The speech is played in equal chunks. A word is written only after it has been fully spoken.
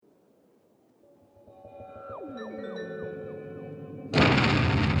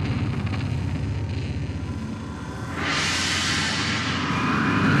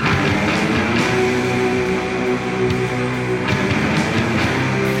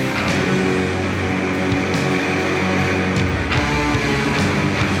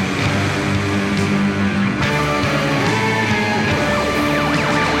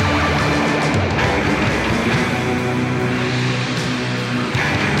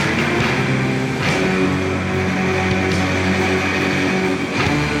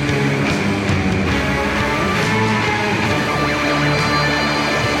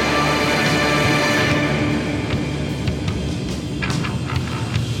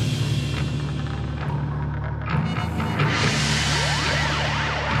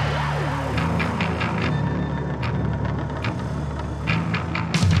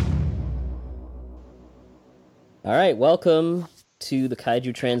right, welcome to the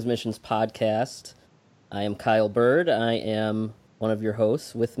Kaiju Transmissions podcast. I am Kyle Bird. I am one of your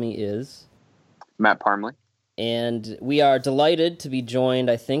hosts. With me is Matt Parmley. And we are delighted to be joined,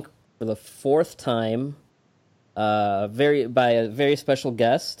 I think, for the fourth time, by a very special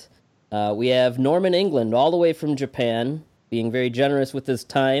guest. We have Norman England, all the way from Japan, being very generous with his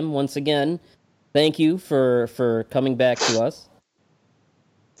time. Once again, thank you for coming back to us.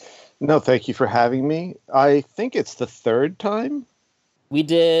 No, thank you for having me. I think it's the third time. We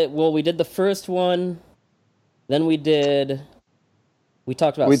did the first one, then we talked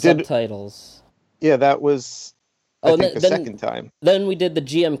about subtitles. Yeah, that was, I think, the second time. Then we did the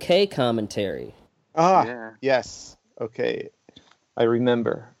GMK commentary. Yes. Okay. I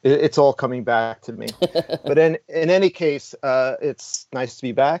remember. It's all coming back to me. But in any case, it's nice to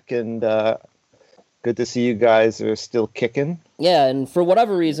be back, and good to see you guys are still kicking. Yeah, and for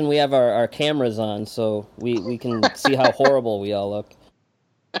whatever reason, we have our cameras on, so we can see how horrible we all look.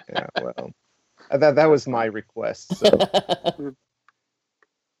 Yeah, well, that was my request, so...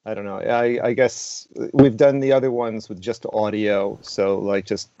 I don't know. I guess we've done the other ones with just audio, so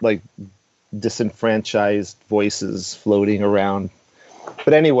just disenfranchised voices floating around.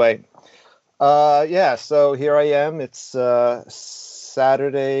 But anyway, so here I am. It's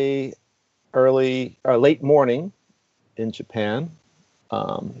Saturday, late morning in Japan.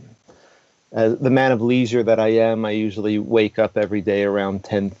 As the man of leisure that I am, I usually wake up every day around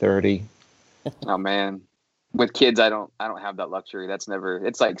 10:30. Oh man. With kids, I don't have that luxury. It's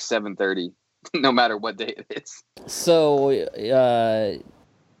like 7:30, no matter what day it is. So,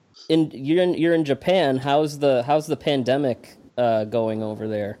 you're in Japan. How's the pandemic going over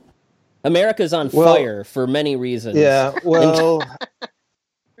there? America's on fire for many reasons. Yeah, well,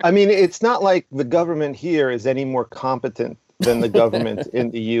 I mean, it's not like the government here is any more competent than the government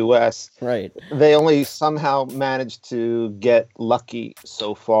in the U.S. Right. They only somehow managed to get lucky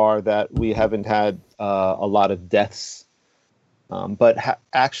so far that we haven't had a lot of deaths. But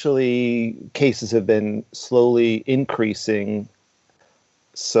actually, cases have been slowly increasing.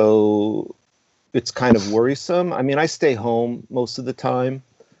 So it's kind of worrisome. I mean, I stay home most of the time.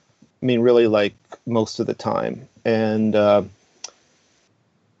 I mean, really, most of the time. And,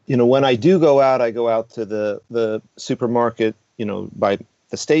 when I do go out, I go out to the supermarket, by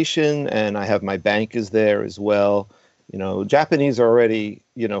the station, and I have my bank is there as well. Japanese are already,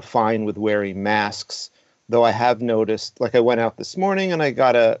 fine with wearing masks, though I have noticed, I went out this morning and I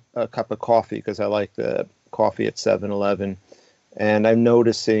got a cup of coffee because I like the coffee at 7-Eleven. And I'm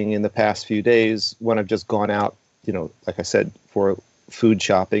noticing in the past few days when I've just gone out, like I said, for food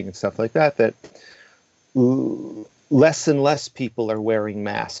shopping and stuff like that, that less and less people are wearing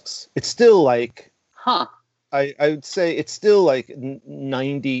masks. It's still I would say it's still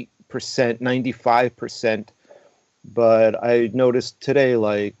 90%, 95%. But I noticed today,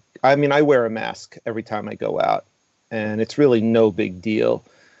 I wear a mask every time I go out, and it's really no big deal.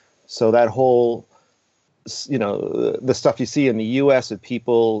 So that whole, the stuff you see in the U.S. of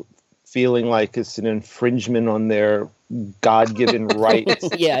people feeling like it's an infringement on their God-given rights.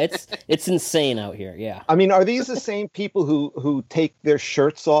 Yeah, it's insane out here. Yeah. I mean, are these the same people who take their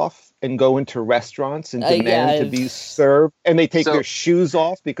shirts off and go into restaurants and demand to be served, and they take their shoes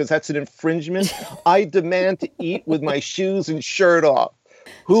off because that's an infringement? I demand to eat with my shoes and shirt off.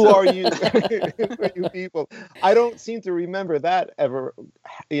 Who are you, you people? I don't seem to remember that ever,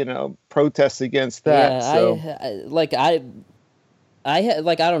 protests against that. Yeah, so.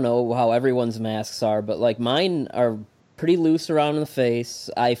 I don't know how everyone's masks are, but mine are pretty loose around the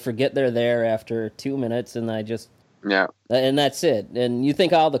face. I forget they're there after 2 minutes, and and that's it. And you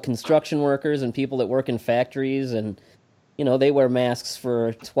think all the construction workers and people that work in factories, and they wear masks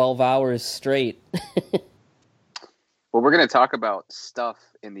for 12 hours straight. Well, we're going to talk about stuff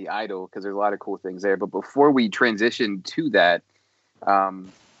in the iDol because there's a lot of cool things there. But before we transition to that,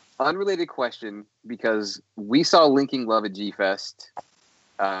 unrelated question, because we saw Linking Love at G-Fest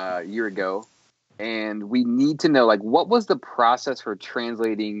a year ago, and we need to know, what was the process for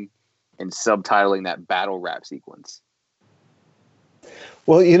translating and subtitling that battle rap sequence?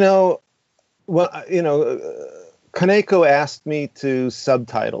 Well, Kaneko asked me to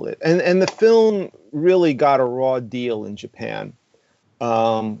subtitle it, and the film really got a raw deal in Japan.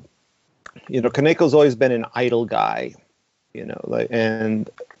 Kaneko's always been an iDol guy, and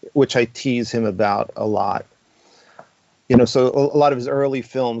which I tease him about a lot. So a lot of his early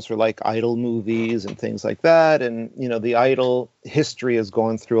films were iDol movies and things like that. And, the iDol history has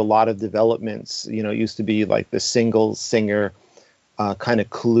gone through a lot of developments. It used to be the single singer, kind of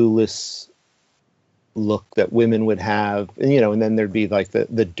clueless look that women would have. And then there'd be the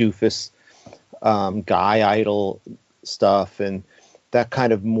doofus guy idol stuff, and that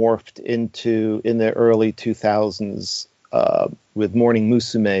kind of morphed into in the early 2000s with Morning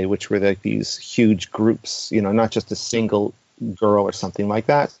Musume, which were like these huge groups, not just a single girl or something like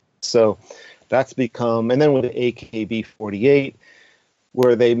that. So that's become, and then with AKB48,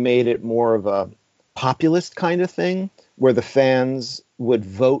 where they made it more of a populist kind of thing, where the fans would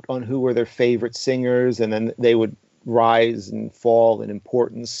vote on who were their favorite singers, and then they would rise and fall in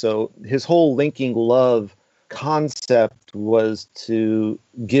importance. So his whole Linking Love concept was to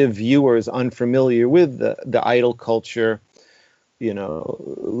give viewers unfamiliar with the idol culture,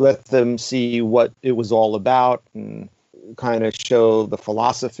 let them see what it was all about and kind of show the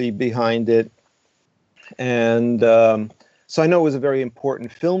philosophy behind it. And so I know it was a very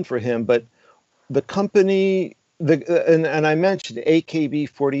important film for him, but the company, and I mentioned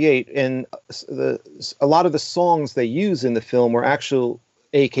AKB48, and a lot of the songs they use in the film were actual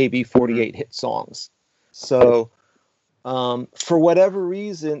AKB48 hit songs. So for whatever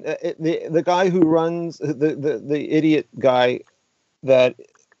reason, the guy who runs, the idiot guy that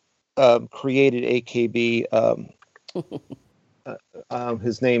created AKB,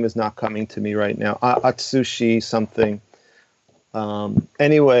 his name is not coming to me right now, Atsushi something.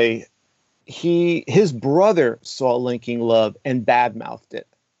 Anyway, his brother saw Linking Love and badmouthed it.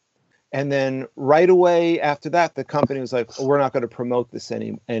 And then right away after that, the company was like, we're not going to promote this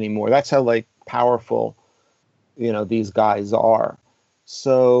anymore. That's how powerful, these guys are.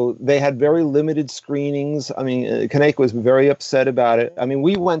 So they had very limited screenings. I mean, Kaneko was very upset about it. I mean,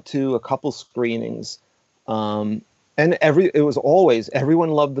 we went to a couple screenings, and it was always, everyone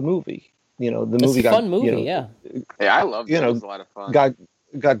loved the movie. It's a fun movie, yeah. Yeah, I loved it. It was a lot of fun.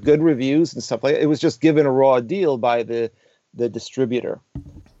 Got good reviews and stuff like that. It was just given a raw deal by the distributor.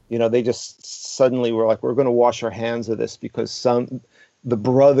 They just suddenly were like, we're going to wash our hands of this because the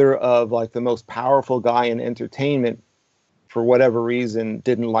brother of the most powerful guy in entertainment, for whatever reason,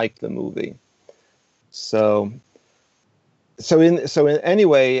 didn't like the movie. So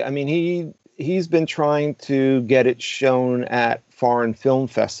anyway, I mean, he's been trying to get it shown at foreign film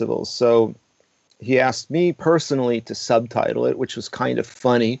festivals. So he asked me personally to subtitle it, which was kind of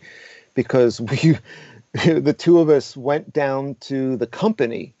funny because the two of us went down to the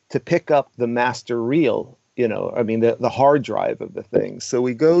company to pick up the master reel, the hard drive of the thing. So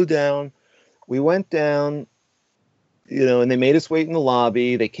we went down, and they made us wait in the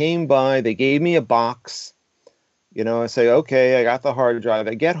lobby. They came by, they gave me a box, I say, okay, I got the hard drive.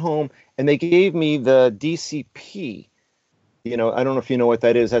 I get home and they gave me the DCP. I don't know if you know what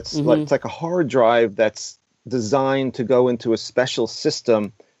that is. That's it's like a hard drive that's designed to go into a special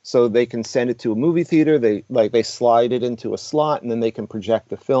system so they can send it to a movie theater. They slide it into a slot and then they can project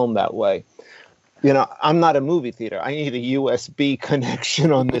the film that way. I'm not a movie theater. I need a USB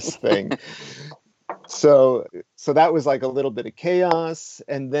connection on this thing. So that was like a little bit of chaos.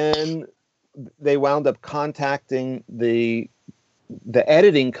 And then they wound up contacting the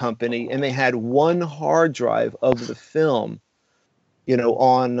editing company, and they had one hard drive of the film,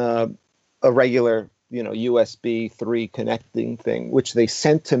 on a regular, USB 3 connecting thing, which they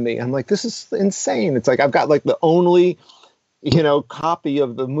sent to me. I'm like, this is insane. It's like I've got the only, copy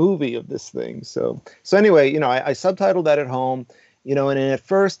of the movie of this thing. So anyway, I subtitled that at home, and at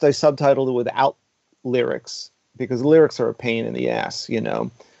first I subtitled it without lyrics because the lyrics are a pain in the ass,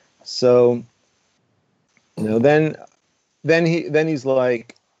 So, then he's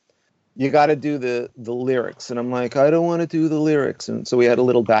like, you got to do the lyrics. And I'm like, I don't want to do the lyrics. And so we had a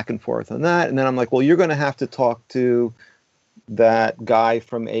little back and forth on that. And then I'm like, well, you're going to have to talk to that guy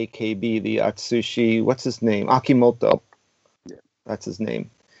from AKB, the Atsushi, what's his name? Akimoto. Yeah. That's his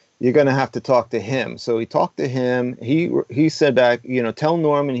name. You're going to have to talk to him. So he talked to him. He said back, tell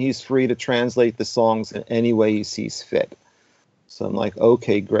Norman he's free to translate the songs in any way he sees fit. So I'm like,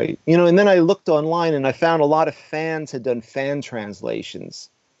 okay, great. And then I looked online and I found a lot of fans had done fan translations.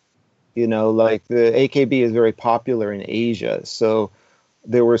 The AKB is very popular in Asia. So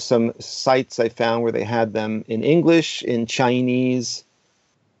there were some sites I found where they had them in English, in Chinese.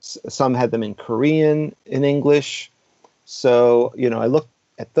 Some had them in Korean, in English. So, I looked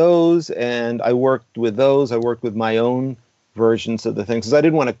at those and I worked with those. I worked with my own versions of the things because I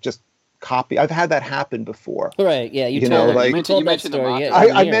didn't want to just copy. I've had that happen before. Right, yeah. You told that story.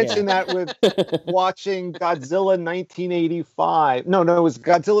 I mentioned that with watching Godzilla 1985. No, it was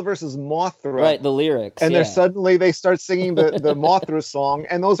Godzilla versus Mothra. Right, the lyrics. And they start singing the Mothra song,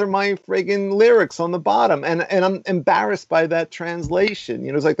 and those are my friggin' lyrics on the bottom. And I'm embarrassed by that translation.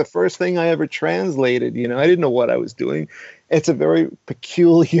 It's like the first thing I ever translated. I didn't know what I was doing. it's a very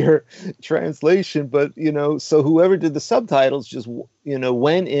peculiar translation, but so whoever did the subtitles just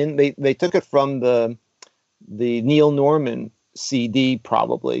went in. They took it from the Neil Norman CD,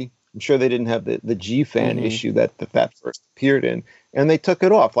 probably. I'm sure they didn't have the G-Fan issue that first appeared in, and they took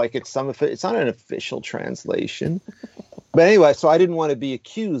it off like it's not an official translation. But anyway, so I didn't want to be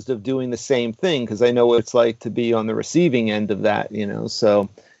accused of doing the same thing because I know what it's like to be on the receiving end of that, So,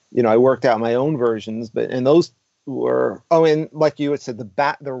 I worked out my own versions, and those were and like you had said,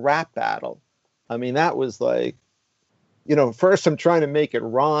 the rap battle. I mean, that was like, first I'm trying to make it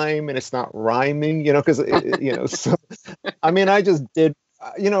rhyme and it's not rhyming, because so I mean, I just did.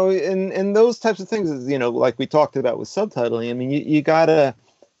 And those types of things is, like we talked about with subtitling. I mean, you gotta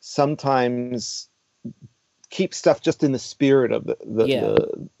sometimes keep stuff just in the spirit of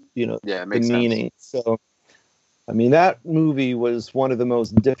the meaning. Sense. So, I mean, that movie was one of the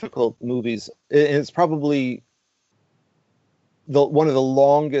most difficult movies. It's probably one of the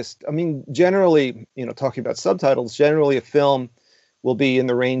longest. I mean, generally, talking about subtitles, generally a film will be in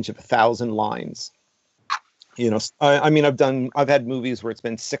the range of 1,000 lines. I mean, I've had movies where it's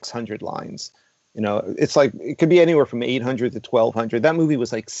been 600 lines. It's like it could be anywhere from 800 to 1,200. That movie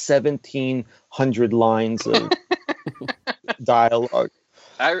was like 1,700 lines of dialogue.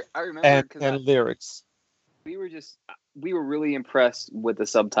 I remember and lyrics. We were really impressed with the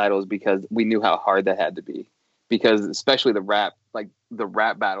subtitles because we knew how hard that had to be. Because especially the rap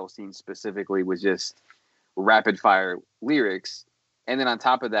battle scene specifically was just rapid fire lyrics, and then on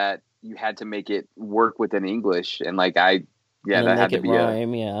top of that, you had to make it work within English, and that had to be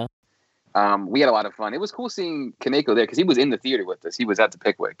rhyme, we had a lot of fun. It was cool seeing Kaneko there because he was in the theater with us. He was at the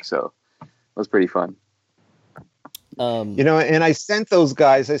Pickwick, so it was pretty fun. And I sent those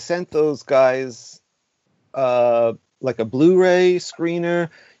guys like a Blu-ray screener,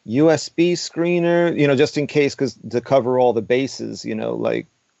 USB screener, just in case, because to cover all the bases, like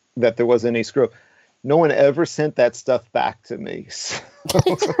that there wasn't any screw. No one ever sent that stuff back to me. So.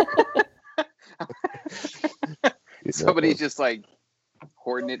 Somebody's just like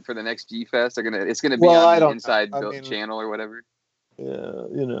hoarding it for the next G Fest. It's gonna be on the inside channel or whatever. Yeah,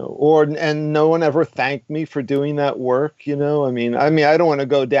 and no one ever thanked me for doing that work. I mean, I don't want to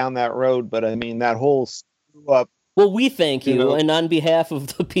go down that road, but I mean that whole screw up. Well, we thank you, and on behalf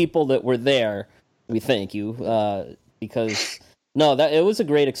of the people that were there, we thank you because it was a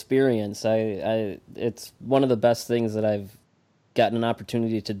great experience. It's one of the best things that I've gotten an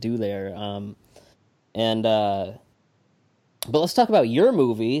opportunity to do there. But let's talk about your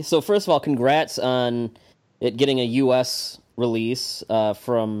movie. So first of all, congrats on it getting a U.S. release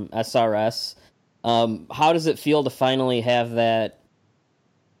from SRS. How does it feel to finally have that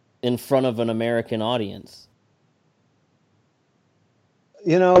in front of an American audience?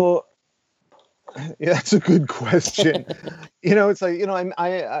 That's a good question. It's like,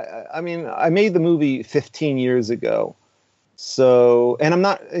 I mean, I made the movie 15 years ago. So, and I'm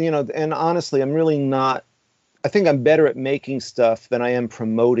not, and honestly, I'm really not, I think I'm better at making stuff than I am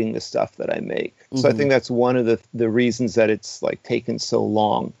promoting the stuff that I make. So I think that's one of the reasons that it's like taken so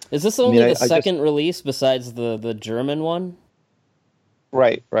long. Is this only the second release besides the German one?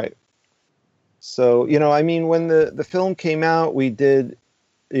 Right. So, I mean, when the film came out, we did,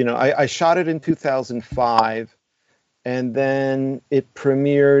 I shot it in 2005, and then it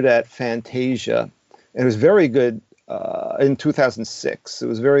premiered at Fantasia. And it was very good in 2006. It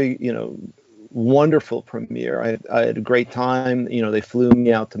was very, wonderful premiere. I had a great time. They flew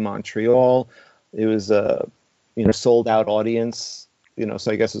me out to Montreal. It was a, sold out audience,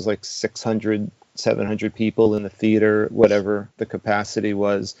 so I guess it was like 600, 700 people in the theater, whatever the capacity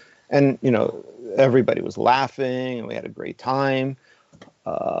was. And, everybody was laughing and we had a great time.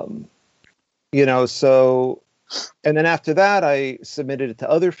 So, and then after that, I submitted it to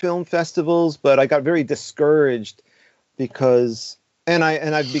other film festivals, but I got very discouraged because, and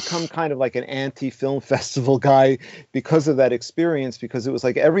I've become kind of like an anti-film festival guy because of that experience, because it was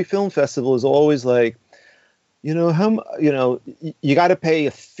like every film festival is always like, you got to pay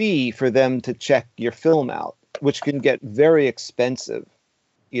a fee for them to check your film out, which can get very expensive,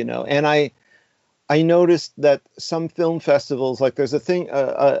 and I noticed that some film festivals, like there's a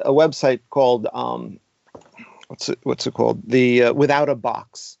website called, what's it called? The Without a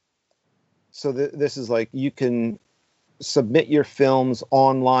Box. So this is like, you can submit your films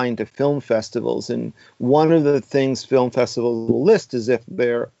online to film festivals. And one of the things film festivals will list is if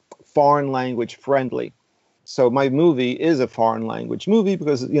they're foreign language friendly. So my movie is a foreign language movie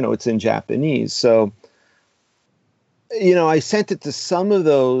because, it's in Japanese. So, I sent it to some of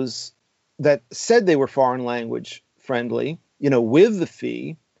those that said they were foreign language friendly, with the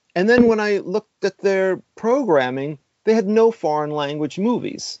fee. And then when I looked at their programming, they had no foreign language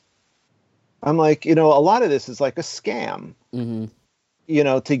movies. I'm like, a lot of this is like a scam,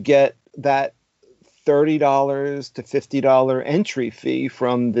 to get that $30 to $50 entry fee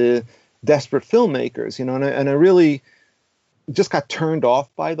from the desperate filmmakers, and I really just got turned off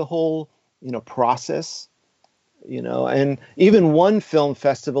by the whole, process, and even one film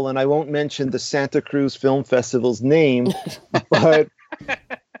festival, and I won't mention the Santa Cruz Film Festival's name, but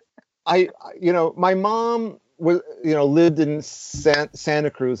my mom was, lived in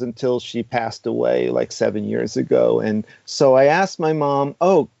Santa Cruz until she passed away like 7 years ago. And so I asked my mom,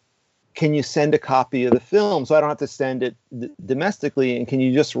 oh, can you send a copy of the film so I don't have to send it domestically? And can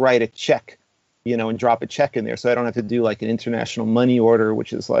you just write a check, and drop a check in there so I don't have to do like an international money order,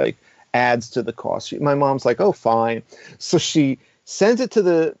 which is like adds to the cost. My mom's like, oh, fine. So she sends it to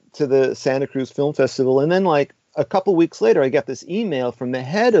the Santa Cruz Film Festival. And then like a couple weeks later, I got this email from the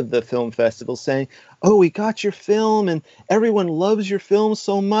head of the film festival saying, oh, we got your film and everyone loves your film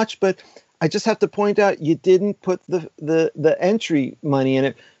so much, but I just have to point out you didn't put the entry money in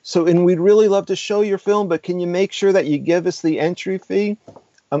it. So, and we'd really love to show your film, but can you make sure that you give us the entry fee?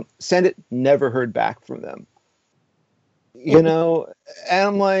 Send it. Never heard back from them. And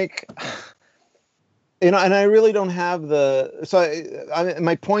I'm like, and I really don't have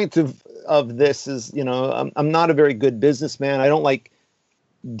my point of this is, I'm not a very good businessman. I don't like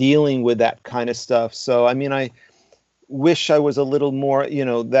dealing with that kind of stuff. So, I wish I was a little more,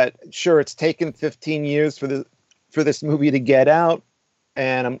 that sure, it's taken 15 years for this movie to get out,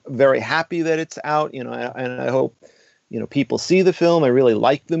 and I'm very happy that it's out, and I hope, people see the film. I really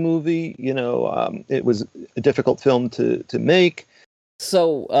like the movie. It was a difficult film to make.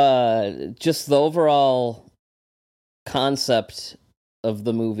 So, just the overall concept of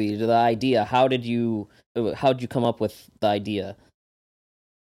the movie, the idea, how did you come up with the idea?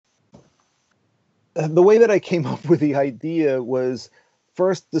 The way that I came up with the idea was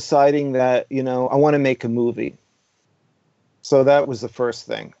first deciding that, I want to make a movie. So that was the first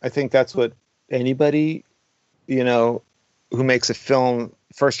thing. I think that's what anybody, who makes a film,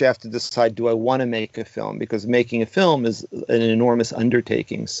 first you have to decide, do I want to make a film? Because making a film is an enormous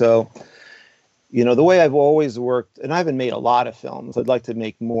undertaking. So, the way I've always worked, and I haven't made a lot of films, I'd like to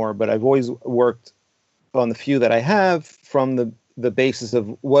make more, but I've always worked on the few that I have from the basis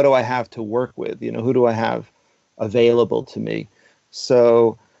of what do I have to work with? Who do I have available to me?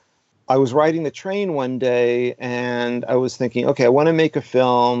 So I was riding the train one day and I was thinking, okay, I want to make a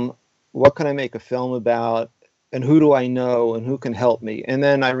film. What can I make a film about? And who do I know and who can help me? And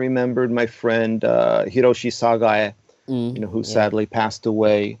then I remembered my friend Hiroshi Sagai, who sadly passed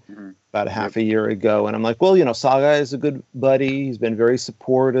away about a half a year ago. And I'm like, well, Sagai is a good buddy. He's been very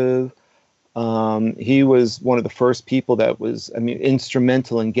supportive. He was one of the first people that was,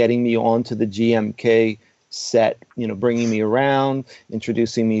 instrumental in getting me onto the GMK set, bringing me around,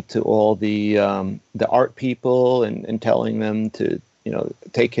 introducing me to all the art people and telling them to,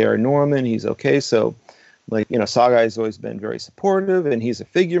 take care of Norman. He's okay. So Sagai has always been very supportive and he's a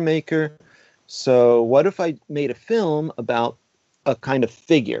figure maker. So what if I made a film about a kind of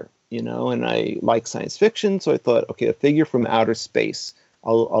figure, and I like science fiction. So I thought, okay, a figure from outer space.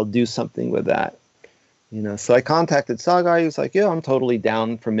 I'll do something with that, So I contacted Sagai. He was like, yeah, I'm totally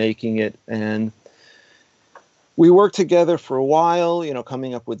down for making it. And we worked together for a while,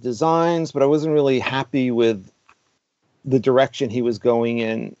 coming up with designs, but I wasn't really happy with the direction he was going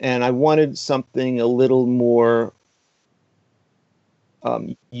in. And I wanted something a little more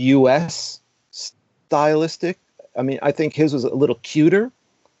U.S. stylistic. I think his was a little cuter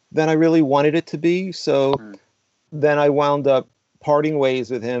than I really wanted it to be. So then I wound up parting ways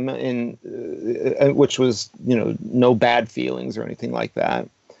with him, which was, no bad feelings or anything like that.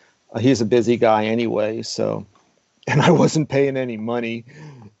 He's a busy guy anyway, so, and I wasn't paying any money,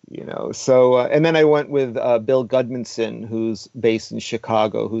 So, and then I went with Bill Gudmundson, who's based in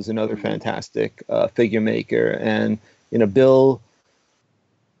Chicago, who's another fantastic figure maker, and Bill,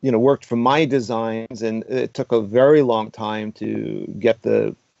 worked for my designs, and it took a very long time to get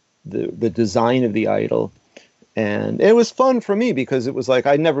the design of the iDol. And it was fun for me because it was like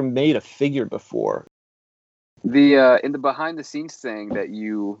I'd never made a figure before. In the behind the scenes thing that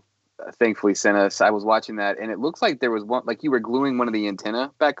you thankfully sent us, I was watching that, and it looks like there was one, like you were gluing one of the antenna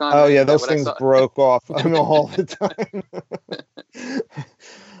back on. Oh yeah, those things broke off all the time.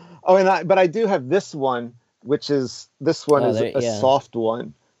 But I do have this one, is a soft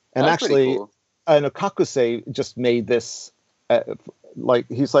one, and actually, cool. Kakuse just made this.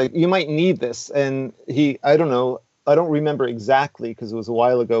 He's like, you might need this. And I don't know, I don't remember exactly because it was a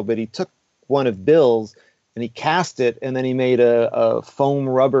while ago, but he took one of Bill's and he cast it, and then he made a foam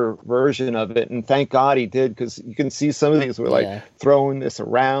rubber version of it. And thank God he did, because you can see some of these were like throwing this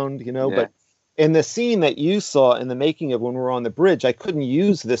around, But in the scene that you saw in the making of when we were on the bridge, I couldn't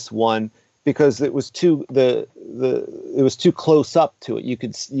use this one because it was too it was too close up to it. You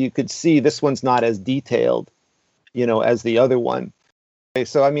could see this one's not as detailed, as the other one. Okay,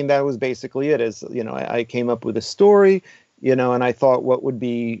 so I mean that was basically it. I came up with a story, and I thought what would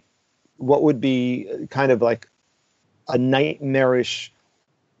be kind of like a nightmarish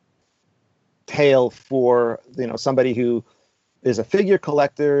tale for somebody who is a figure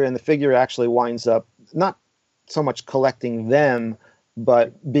collector, and the figure actually winds up not so much collecting them,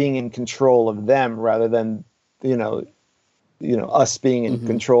 but being in control of them rather than us being in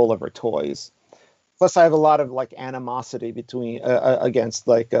control of our toys. Plus, I have a lot of like animosity against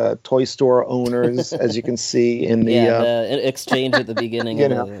like toy store owners, as you can see in the exchange at the beginning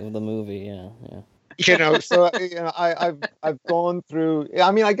of the movie. So I've gone through.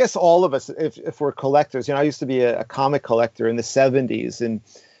 I mean, I guess all of us, if we're collectors, I used to be a comic collector in the 70s, and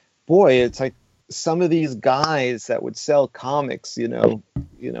boy, it's like some of these guys that would sell comics.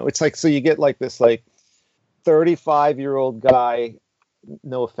 It's like, so you get like this like 35-year-old guy.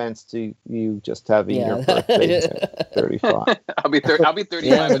 No offense to you, just having your birthday at 35. I'll be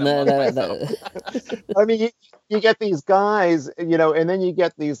 35 in a month. I mean, you get these guys, and then you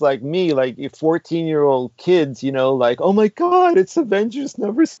get these like me, like 14-year-old kids, like, oh my God, it's Avengers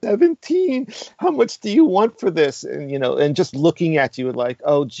number 17. How much do you want for this? And and just looking at you like,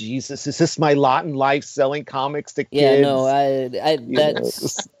 oh Jesus, is this my lot in life, selling comics to kids? Yeah, no,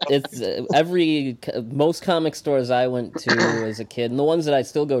 it's most comic stores I went to as a kid, and the ones that I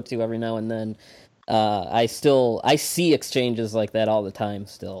still go to every now and then, I see exchanges like that all the time.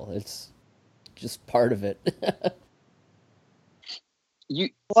 Still, it's just part of it.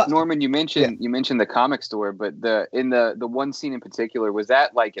 Norman, you mentioned the comic store, but the one scene in particular, was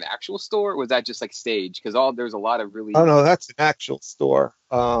that like an actual store, or was that just like stage? Because there's a lot of really. Oh no, that's an actual store,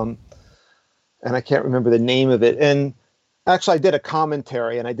 and I can't remember the name of it. And actually, I did a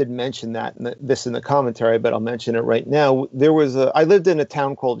commentary, and I did mention that in the commentary, but I'll mention it right now. I lived in a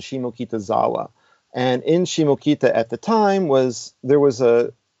town called Shimokitazawa, and in Shimokita at the time there was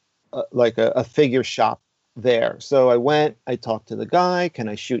a figure shop there. So I went, I talked to the guy, can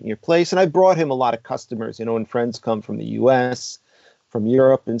I shoot in your place? And I brought him a lot of customers, and friends come from the US, from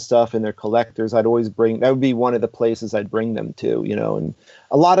Europe and stuff, and they're collectors. That would be one of the places I'd bring them to, and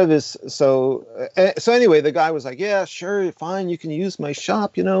a lot of his, so anyway, the guy was like, yeah, sure, fine, you can use my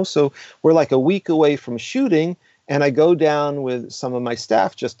shop, so we're like a week away from shooting, and I go down with some of my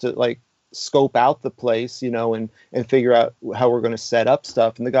staff just to like scope out the place, and figure out how we're going to set up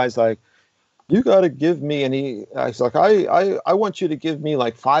stuff. And the guy's like, you got to give me, and I was like, I want you to give me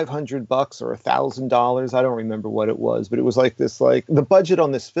like $500 or $1,000. I don't remember what it was, but it was like this, like the budget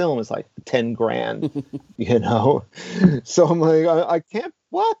on this film is like 10 grand, So I'm like, I can't,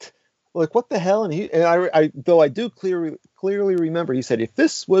 what? Like, what the hell? And I though I do clearly remember, he said, if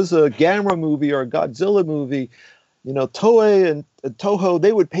this was a Gamera movie or a Godzilla movie, Toei and Toho,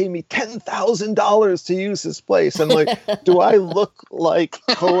 they would pay me $10,000 to use this place. I'm like, do I look like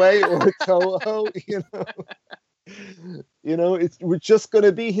Toei or Toho? We're just going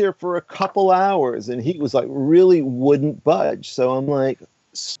to be here for a couple hours. And he was like, really wouldn't budge. So I'm like,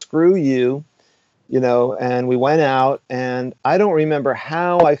 screw you, and we went out, and I don't remember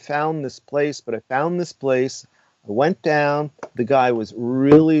how I found this place, but I found this place. I went down. The guy was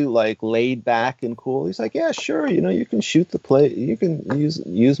really like laid back and cool. He's like, yeah, sure. You can shoot the place. You can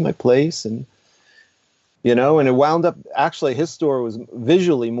use my place. And, and it wound up, actually his store was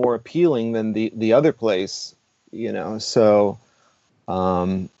visually more appealing than the other place, So,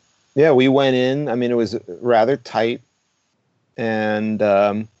 we went in. I mean, it was rather tight, and,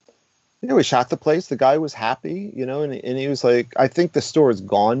 we shot the place. The guy was happy, and he was like, I think the store is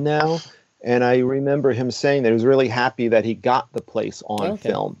gone now. And I remember him saying that he was really happy that he got the place on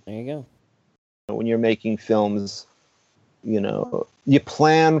film. There you go. When you're making films, you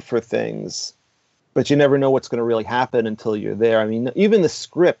plan for things, but you never know what's going to really happen until you're there. I mean, even the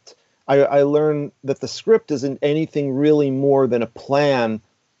script, I learned that the script isn't anything really more than a plan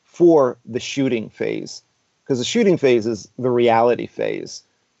for the shooting phase, because the shooting phase is the reality phase.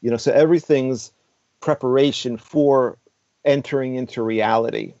 So everything's preparation for entering into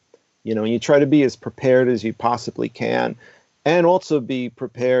reality. And you try to be as prepared as you possibly can, and also be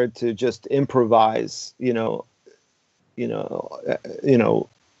prepared to just improvise,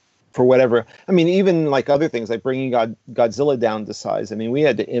 for whatever. I mean, even like other things, like bringing Godzilla down to size. I mean, we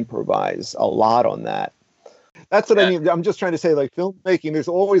had to improvise a lot on that. That's what I mean. I'm just trying to say, like filmmaking, there's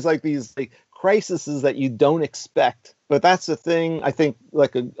always like these like crises that you don't expect. But that's the thing, I think,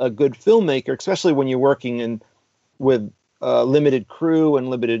 like a good filmmaker, especially when you're working with limited crew and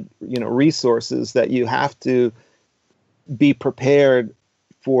limited, resources, that you have to be prepared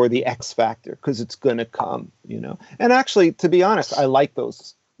for the X factor, because it's going to come, And actually, to be honest, I like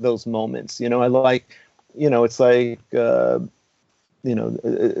those moments. I like, it's like,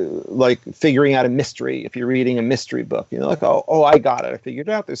 like figuring out a mystery. If you're reading a mystery book, like, oh, I got it. I figured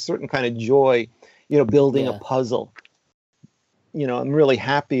it out. There's certain kind of joy, building a puzzle. I'm really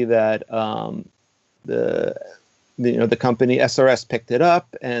happy that the company SRS picked it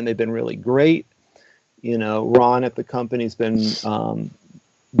up, and they've been really great. Ron at the company's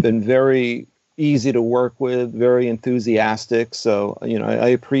been very easy to work with, very enthusiastic. So, I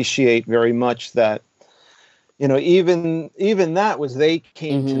appreciate very much that, even that was, they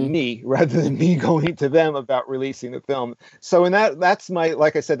came to me rather than me going to them about releasing the film. So that's my,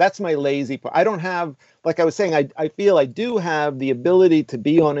 like I said, that's my lazy part. I don't have, like I was saying, I feel I do have the ability to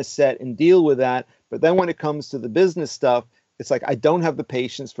be on a set and deal with that. But then when it comes to the business stuff, it's like I don't have the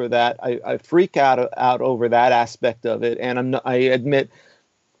patience for that. I freak out over that aspect of it. And I admit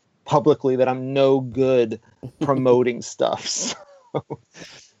publicly that I'm no good promoting stuff.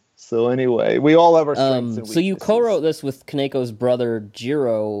 So anyway, we all have our strengths and weaknesses. So you co-wrote this with Kaneko's brother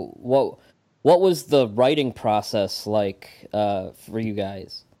Jiro. What was the writing process like for you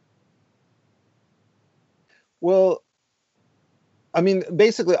guys? Well, I mean,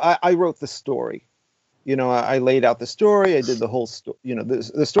 basically, I wrote the story. I laid out the story. I did the whole story.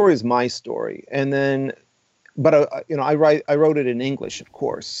 The story is my story, and then, but I wrote it in English, of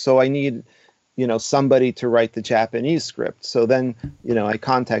course. So I need, somebody to write the Japanese script. So then, I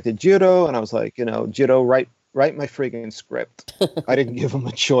contacted Jiro, and I was like, Jiro, write my friggin' script. I didn't give him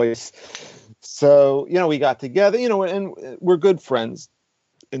a choice. So we got together, and we're good friends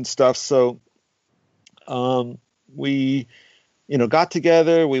and stuff. So, we. Got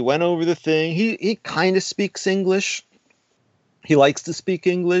together, we went over the thing. He kind of speaks English. He likes to speak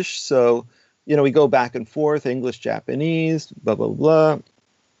English. So, we go back and forth, English, Japanese, blah, blah, blah.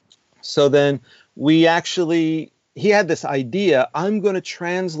 So then he had this idea, I'm going to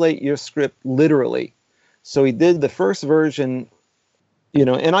translate your script literally. So he did the first version,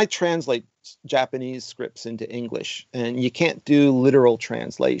 and I translate Japanese scripts into English, and you can't do literal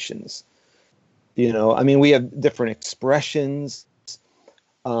translations. We have different expressions.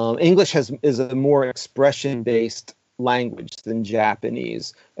 English is a more expression-based language than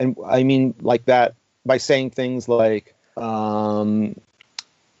Japanese. And I mean like that by saying things like, I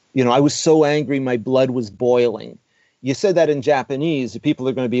was so angry my blood was boiling. You said that in Japanese, people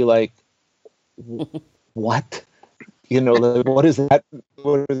are going to be like, what? What is that?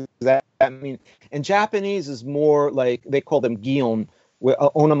 What does that mean? And Japanese is more like, they call them gion,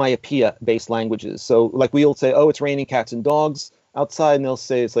 onomatopoeia based languages. So like we'll say, oh, it's raining cats and dogs outside, and they'll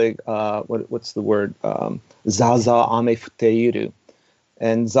say it's like what's the word, zaza ame futeiru,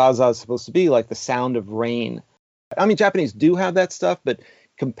 and zaza is supposed to be like the sound of rain. I mean, Japanese do have that stuff, but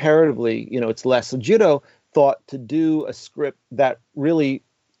comparatively, it's less. So Jiro thought to do a script that really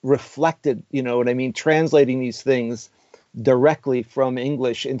reflected, what I mean, translating these things directly from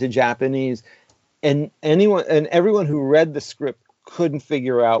English into Japanese, and everyone who read the script couldn't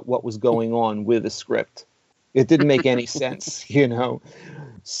figure out what was going on with the script. It didn't make any sense,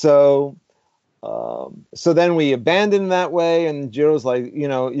 So then we abandoned that way, and Jiro's like, you're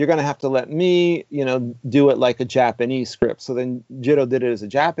going to have to let me, do it like a Japanese script. So then Jiro did it as a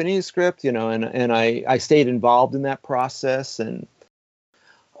Japanese script, and I stayed involved in that process. And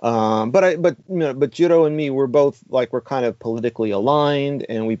but Jiro and me, we're both like, we're kind of politically aligned,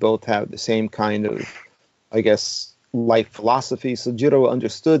 and we both have the same kind of, I guess, life philosophy. So Jiro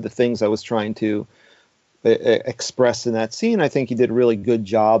understood the things I was trying to express in that scene. I think he did a really good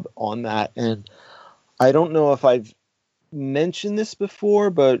job on that. And I don't know if I've mentioned this before,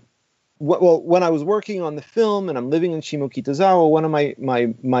 but when I was working on the film and I'm living in Shimokitazawa, one of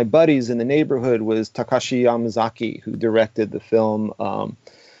my buddies in the neighborhood was Takashi Yamazaki, who directed the film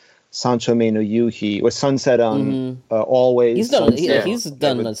Sanchome no Yuhi, or Sunset on Always. He's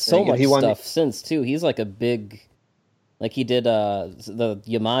done so much stuff since too. He's like a big, like he did the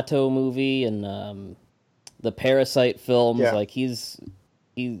Yamato movie and the Parasite films. Yeah. Like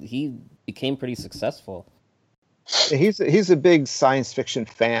he became pretty successful. He's a big science fiction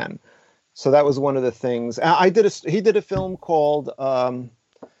fan, so that was one of the things. He did a film called I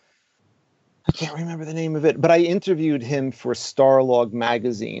can't remember the name of it, but I interviewed him for Starlog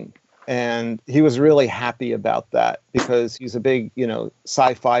magazine, and he was really happy about that because he's a big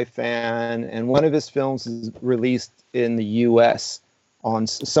sci-fi fan, and one of his films is released in the U.S. on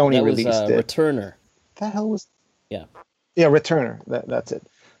Sony released it. Returner. The hell was? Yeah. Yeah, Returner. That's it.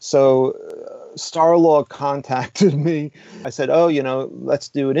 So Starlog contacted me. I said, "Oh, let's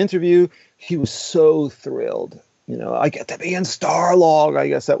do an interview." He was so thrilled. I get to be in Starlog. I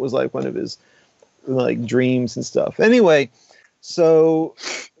guess that was like one of his like dreams and stuff. Anyway, so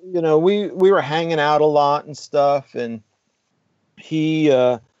we were hanging out a lot and stuff, and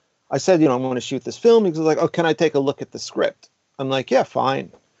I said, I'm going to shoot this film. He was like, "Oh, can I take a look at the script?" I'm like, "Yeah,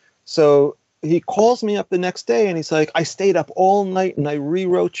 fine." So he calls me up the next day and he's like, "I stayed up all night and I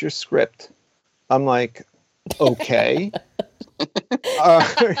rewrote your script." I'm like, "Okay."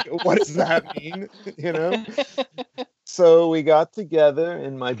 What does that mean? So we got together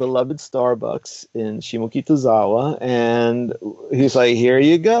in my beloved Starbucks in Shimokitazawa, and he's like, "Here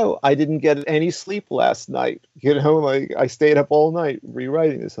you go. I didn't get any sleep last night. Like I stayed up all night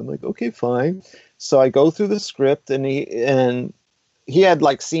rewriting this." I'm like, "Okay, fine." So I go through the script, and he had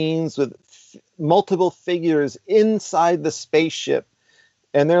like scenes with multiple figures inside the spaceship,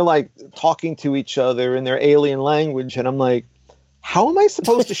 and they're like talking to each other in their alien language, and I'm like, "How am I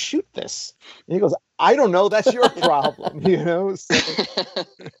supposed to shoot this?" And he goes, "I don't know. That's your problem."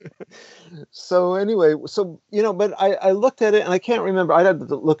 So anyway, but I looked at it and I can't remember. I'd have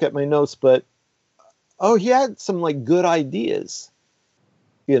to look at my notes, but he had some like good ideas,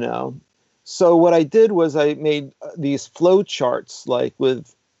 So what I did was I made these flow charts, like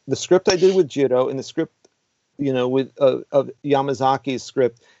with the script I did with Jiro and the script, with of Yamazaki's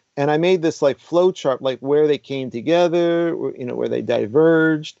script. And I made this like flow chart, like where they came together, where they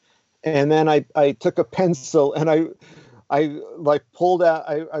diverged. And then I took a pencil and I like pulled out,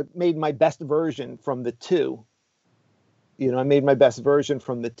 I made my best version from the two. I made my best version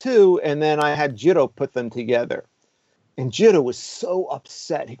from the two, and then I had Jiro put them together. And Jiro was so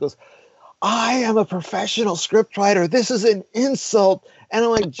upset. He goes, "I am a professional scriptwriter. This is an insult." And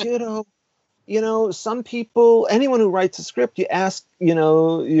I'm like, "Jiro, some people, anyone who writes a script, you ask,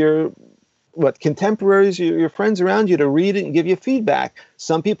 your contemporaries, your friends around you to read it and give you feedback.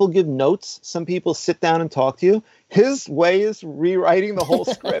 Some people give notes. Some people sit down and talk to you. His way is rewriting the whole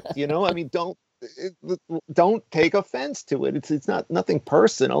script. I mean, don't take offense to it. It's not nothing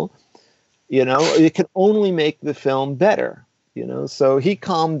personal. It can only make the film better. So he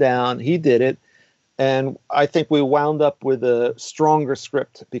calmed down. He did it. And I think we wound up with a stronger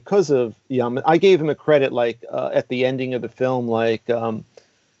script because of I gave him a credit, like at the ending of the film, like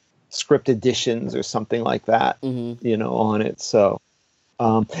script additions or something like that, on it. So,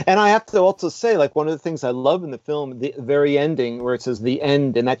 and I have to also say, like, one of the things I love in the film, the very ending where it says "the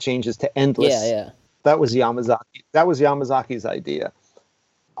end" and that changes to "endless." Yeah. That was Yamazaki. That was Yamazaki's idea.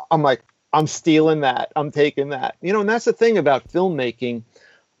 I'm like, I'm stealing that. I'm taking that. And that's the thing about filmmaking.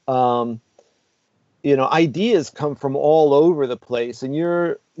 Ideas come from all over the place, and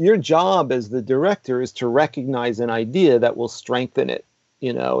your job as the director is to recognize an idea that will strengthen it.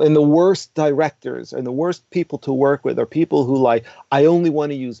 And the worst directors and the worst people to work with are people who like, "I only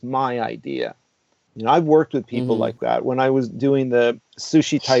want to use my idea." I've worked with people like that. When I was doing the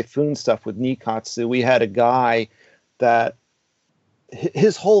Sushi Typhoon stuff with Nikatsu, we had a guy that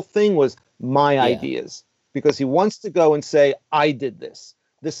his whole thing was my ideas, because he wants to go and say, "I did this.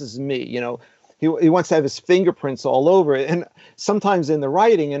 This is me." He wants to have his fingerprints all over it. And sometimes in the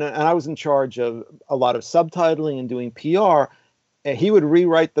writing, and I was in charge of a lot of subtitling and doing PR, and he would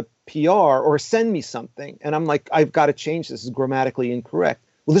rewrite the PR or send me something. And I'm like, "I've got to change this. This is grammatically incorrect."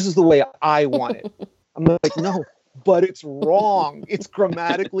 "Well, this is the way I want it." I'm like, "No, but it's wrong. It's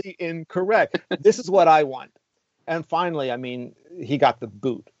grammatically incorrect. This is what I want." And finally, I mean, he got the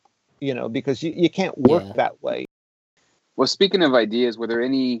boot, because you can't work that way. Well, speaking of ideas, were there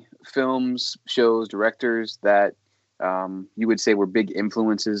any films, shows, directors that you would say were big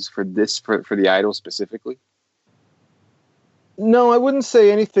influences for the iDol specifically? No, I wouldn't say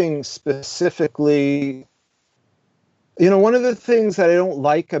anything specifically. One of the things that I don't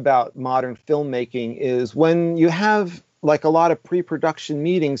like about modern filmmaking is when you have like a lot of pre-production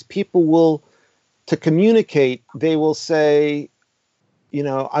meetings, people will, to communicate, they will say,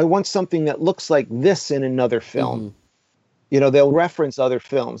 "I want something that looks like this in another film." They'll reference other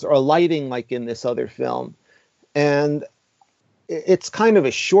films or lighting like in this other film. And it's kind of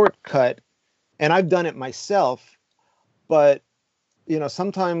a shortcut. And I've done it myself. But,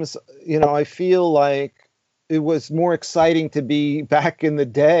 sometimes, I feel like it was more exciting to be back in the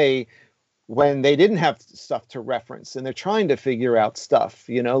day when they didn't have stuff to reference and they're trying to figure out stuff,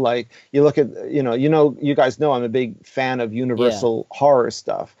 like you look at, you guys know I'm a big fan of Universal horror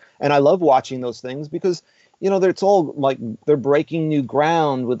stuff. And I love watching those things because it's all like they're breaking new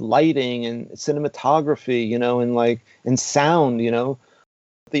ground with lighting and cinematography, and sound,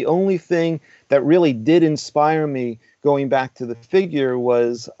 The only thing that really did inspire me going back to the figure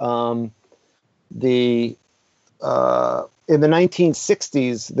was in the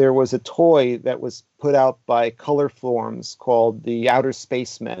 1960s, there was a toy that was put out by Color Forms called the Outer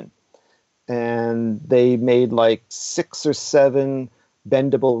Spacemen. And they made like 6 or 7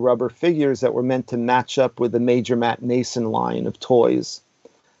 bendable rubber figures that were meant to match up with the Major Matt Mason line of toys,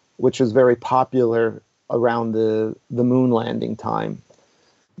 which was very popular around the moon landing time.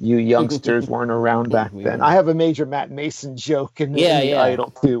 You youngsters weren't around back then. I have a Major Matt Mason joke in the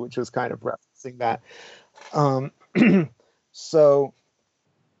iDol too, which was kind of referencing that. So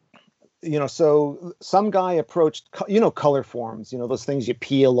some guy approached, Color Forms, those things you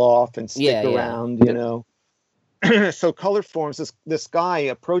peel off and stick around, So Color Forms, this guy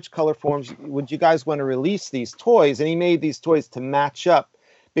approached Color Forms, would you guys want to release these toys? And he made these toys to match up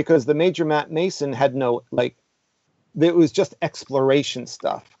because the Major Matt Mason had no, it was just exploration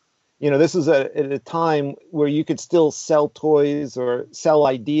stuff. This is at a time where you could still sell toys or sell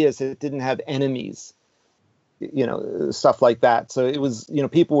ideas that didn't have enemies. Stuff like that. So it was,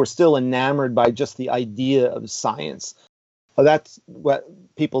 people were still enamored by just the idea of science. That's what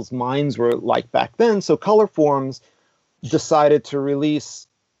people's minds were like back then. So Color Forms decided to release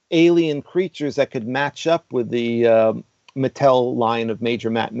alien creatures that could match up with the Mattel line of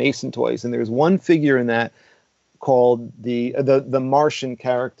Major Matt Mason toys. And there's one figure in that called the Martian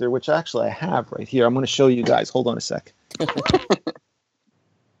character, which actually I have right here. I'm going to show you guys. Hold on a sec.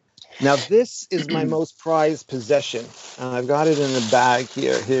 Now, this is my most prized possession. I've got it in the bag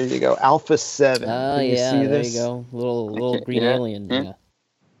here. Here you go. Alpha 7. Can you see this? There you go. Little green alien. Yeah.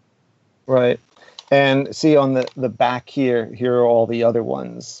 Right. And see on the back here are all the other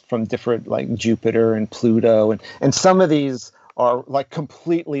ones from different, like Jupiter and Pluto. And some of these are like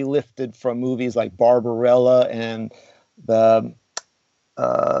completely lifted from movies like Barbarella and the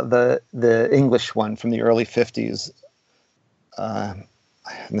English one from the early 50s.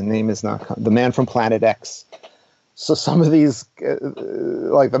 The name is not The Man from Planet X. So some of these,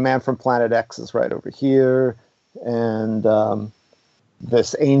 like the Man from Planet X is right over here. And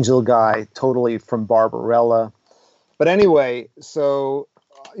this angel guy, totally from Barbarella. But anyway, so,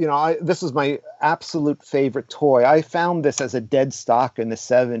 this is my absolute favorite toy. I found this as a dead stock in the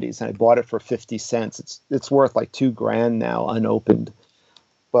 70s, and I bought it for 50 cents. It's worth like $2,000 now, unopened.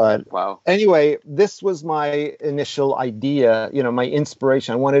 But wow. Anyway, this was my initial idea, my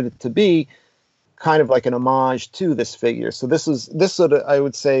inspiration. I wanted it to be kind of like an homage to this figure. So this sort of, I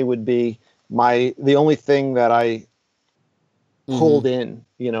would say, would be the only thing that I pulled in,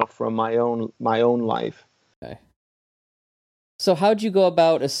 from my own life. Okay. So how'd you go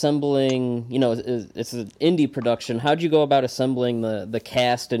about assembling, it's an indie production. How'd you go about assembling the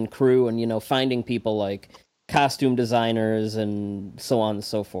cast and crew and, finding people like costume designers and so on and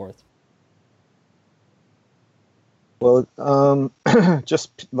so forth? Well,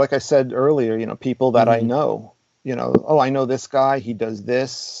 just like I said earlier, people that I know, I know this guy, he does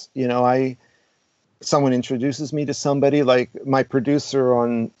this, someone introduces me to somebody, like my producer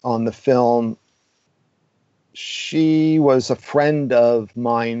on the film. She was a friend of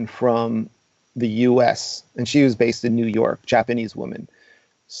mine from the US, and she was based in New York, Japanese woman.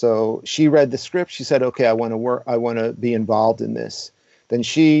 So she read the script. She said, okay, I want to be involved in this. Then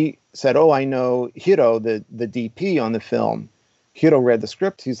she said, oh, I know Hiro, the DP on the film. Hiro read the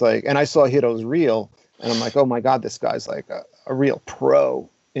script. He's like, and I saw Hiro's reel, and I'm like, oh my God, this guy's like a real pro.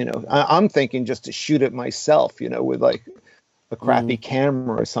 I'm thinking just to shoot it myself, with like a crappy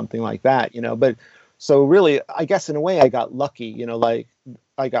camera or something like that, But so really, I guess in a way I got lucky, like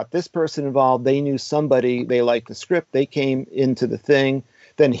I got this person involved. They knew somebody, they liked the script. They came into the thing.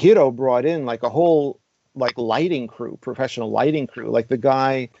 Then Hiro brought in like a whole like lighting crew, professional lighting crew. Like the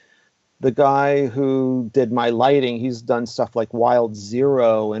guy who did my lighting, he's done stuff like Wild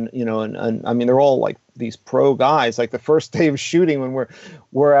Zero and I mean they're all like these pro guys. Like the first day of shooting when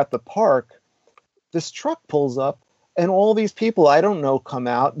we're at the park, this truck pulls up and all these people I don't know come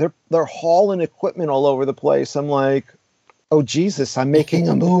out. They're hauling equipment all over the place. I'm like, oh Jesus, I'm making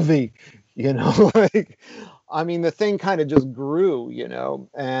a movie, like. I mean, the thing kind of just grew,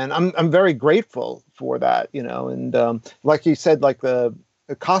 and I'm very grateful for that, and like you said, like the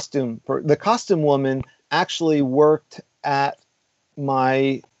costume woman actually worked at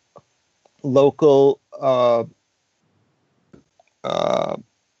my local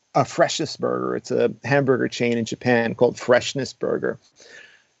a Freshness Burger. It's a hamburger chain in Japan called Freshness Burger.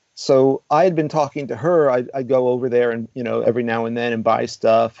 So I had been talking to her. I'd go over there and every now and then and buy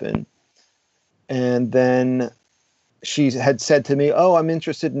stuff and then she had said to me, "Oh, I'm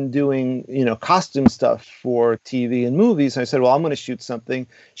interested in doing, costume stuff for TV and movies." And I said, "Well, I'm going to shoot something."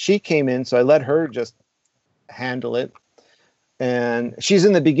 She came in, so I let her just handle it. And she's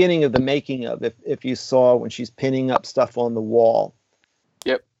in the beginning of the making of, if you saw when she's pinning up stuff on the wall.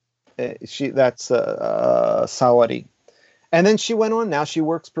 Yep. That's Sawari. And then she went on. Now she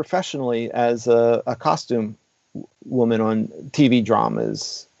works professionally as a costume woman on TV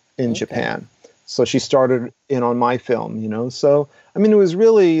dramas in Japan. So she started in on my film, So, I mean, it was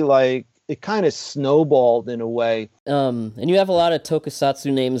really like, it kind of snowballed in a way. And you have a lot of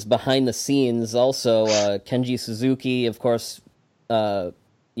tokusatsu names behind the scenes also. Kenji Suzuki, of course,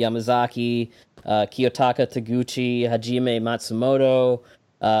 Yamazaki, Kiyotaka Taguchi, Hajime Matsumoto,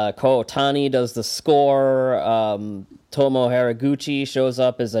 Ko Otani does the score, Tomo Haraguchi shows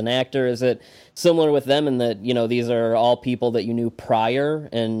up as an actor. Is it similar with them in that, these are all people that you knew prior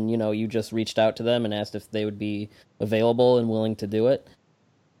and, you just reached out to them and asked if they would be available and willing to do it?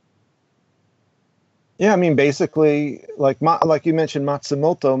 Yeah, I mean, basically, like you mentioned,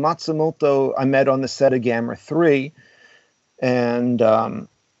 Matsumoto, I met on the set of Gamera 3, and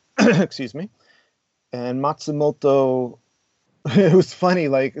excuse me, and Matsumoto, it was funny,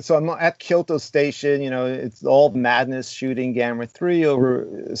 like, so I'm at Kyoto Station, it's all madness shooting Gamera 3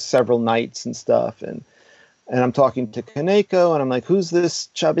 over several nights and stuff, and I'm talking to Kaneko, and I'm like, "Who's this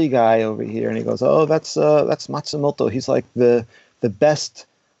chubby guy over here?" And he goes, "Oh, that's Matsumoto. He's like the best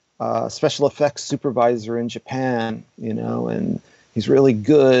special effects supervisor in Japan, and he's really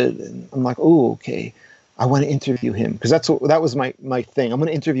good." And I'm like, "Oh, okay. I want to interview him," because that was my thing. I'm going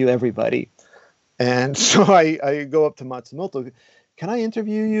to interview everybody. And so I go up to Matsumoto. "Can I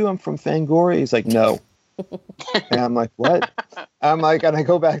interview you? I'm from Fangoria." He's like, "No." And I'm like, "What?" I'm like, and I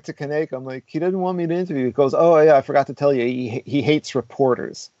go back to Kaneko. I'm like, "He didn't want me to interview." He goes, "Oh yeah, I forgot to tell you. He hates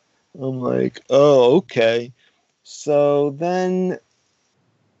reporters." I'm like, "Oh, okay." So then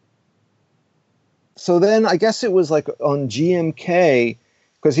I guess it was like on GMK,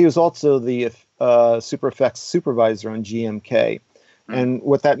 because he was also the Super Effects supervisor on GMK. And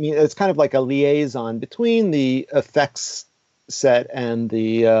what that means, it's kind of like a liaison between the effects set and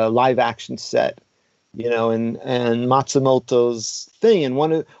the live action set, and Matsumoto's thing. And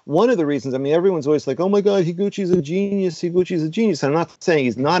one of the reasons, I mean, everyone's always like, "Oh my God, Higuchi's a genius. Higuchi's a genius." I'm not saying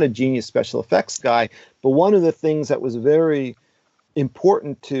he's not a genius special effects guy, but one of the things that was very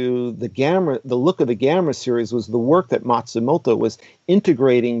important to the look of the Gamera series was the work that Matsumoto was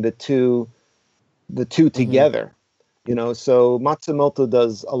integrating the two together. So Matsumoto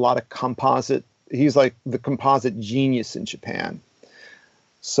does a lot of composite. He's like the composite genius in Japan.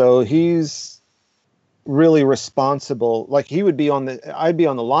 So he's really responsible. Like I'd be on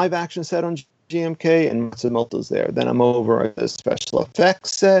the live action set on GMK and Matsumoto's there. Then I'm over at the special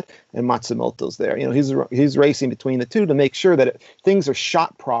effects set and Matsumoto's there. He's racing between the two to make sure that things are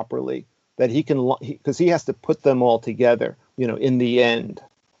shot properly, that he can, because he has to put them all together, in the end.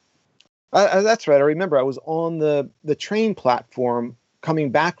 That's right. I remember I was on the train platform coming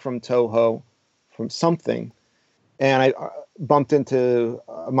back from Toho from something, and I bumped into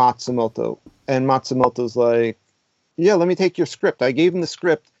Matsumoto, and Matsumoto's like, "Yeah, let me take your script." I gave him the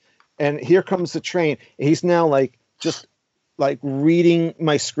script, and here comes the train. He's now just reading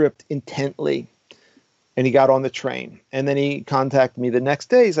my script intently. And he got on the train, and then he contacted me the next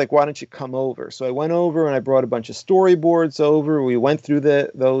day. He's like, "Why don't you come over?" So I went over, and I brought a bunch of storyboards over. We went through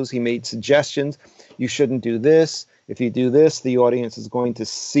those. He made suggestions. "You shouldn't do this. If you do this, the audience is going to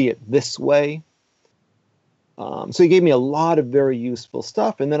see it this way." So he gave me a lot of very useful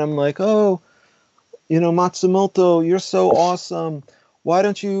stuff. And then I'm like, "Oh, Matsumoto, you're so awesome. Why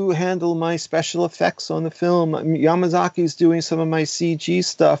don't you handle my special effects on the film? Yamazaki's doing some of my CG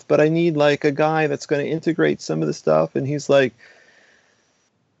stuff, but I need like a guy that's going to integrate some of the stuff." And he's like,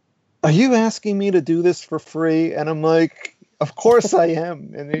 "Are you asking me to do this for free?" And I'm like, "Of course I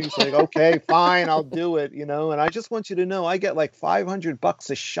am." And he's like, "Okay, fine, I'll do it, And I just want you to know I get like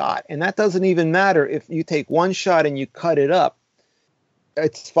 $500 a shot. And that doesn't even matter if you take one shot and you cut it up.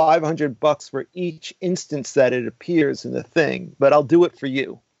 It's $500 for each instance that it appears in the thing, but I'll do it for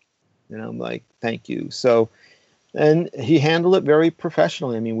you." And I'm like, "Thank you." So, and he handled it very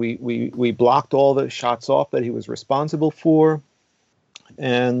professionally. I mean, we blocked all the shots off that he was responsible for,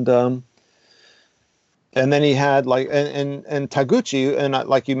 and then he had and Taguchi, and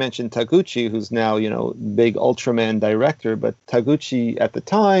like you mentioned, Taguchi, who's now big Ultraman director, but Taguchi at the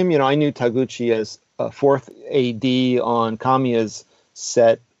time, I knew Taguchi as a fourth AD on Kamiya's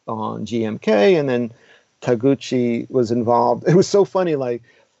set on GMK, and then Taguchi was involved. It was so funny. Like,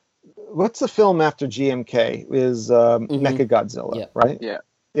 what's the film after GMK? Is Mechagodzilla, right? Yeah.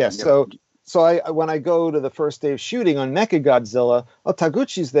 Yeah. So when I go to the first day of shooting on Mechagodzilla,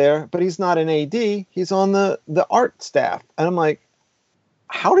 Taguchi's there, but he's not an AD. He's on the art staff. And I'm like,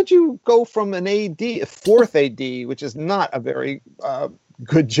 how did you go from an AD, a fourth AD, which is not a very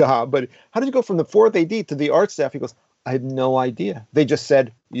good job, but how did you go from the fourth AD to the art staff? He goes, I have no idea. They just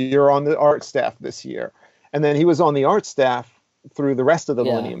said, you're on the art staff this year. And then he was on the art staff through the rest of the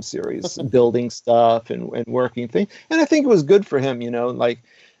Millennium series, building stuff and working things. And I think it was good for him, like,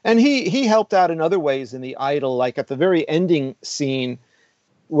 and he helped out in other ways in the iDol, like at the very ending scene,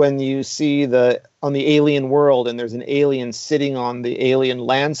 when you see on the alien world and there's an alien sitting on the alien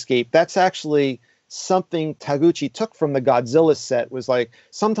landscape, that's actually something Taguchi took from the Godzilla set. Was like,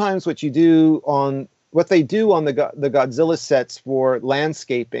 sometimes what they do on the Godzilla sets for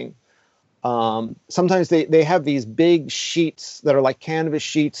landscaping, sometimes they have these big sheets that are like canvas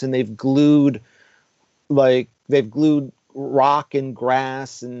sheets, and they've glued rock and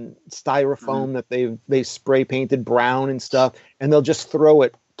grass and styrofoam that they spray painted brown and stuff, and they'll just throw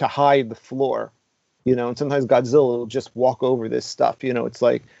it to hide the floor, and sometimes Godzilla will just walk over this stuff, it's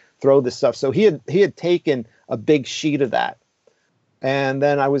like, throw this stuff. So he had taken a big sheet of that. And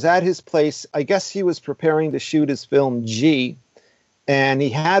then I was at his place. I guess he was preparing to shoot his film G, and he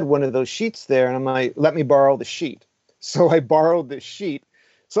had one of those sheets there, and I'm like, let me borrow the sheet. So I borrowed the sheet.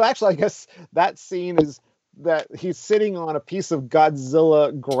 So actually, I guess that scene is that he's sitting on a piece of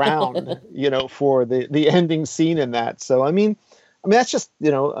Godzilla ground, for the ending scene in that. So, I mean, that's just,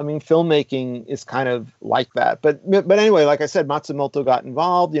 filmmaking is kind of like that. But anyway, like I said, Matsumoto got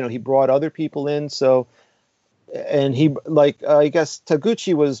involved, he brought other people in. So, and he, I guess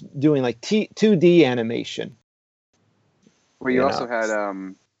Taguchi was doing like 2D animation. Well, you also had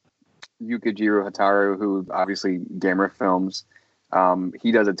Yukijiro Hataru, who obviously Gamer Films.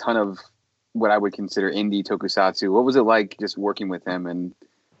 He does a ton of what I would consider indie tokusatsu. What was it like just working with him and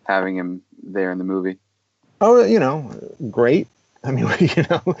having him there in the movie? Oh, great. I mean,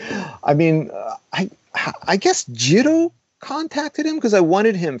 I guess Jiro contacted him because I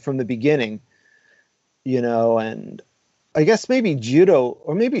wanted him from the beginning, and I guess maybe Jiro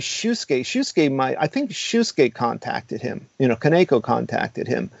or maybe Shusuke. I think Shusuke contacted him. Kaneko contacted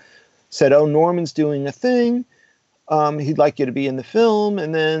him, said, "Oh, Norman's doing a thing. He'd like you to be in the film."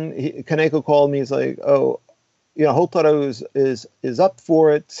 And then Kaneko called me. He's like, "Oh, Hotaro is up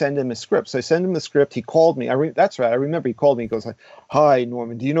for it. Send him a script." So I send him the script. He called me. That's right. I remember he called me. He goes like, "Hi,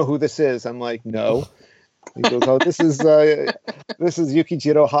 Norman. Do you know who this is?" I'm like, "No." He goes, "Oh, this is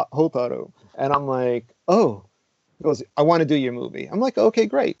Yukijiro Hotaro." And I'm like, "Oh." He goes, "I want to do your movie." I'm like, "Okay,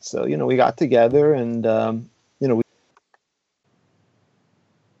 great." So we got together, and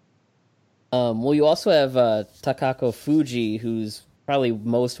well, you also have Takako Fuji, who's probably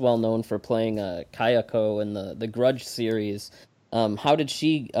most well known for playing Kayako in the Grudge series. How did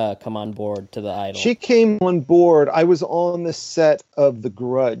she come on board to the iDol? She came on board. I was on the set of The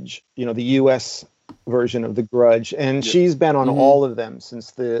Grudge, the U.S. version of The Grudge, and she's been on all of them since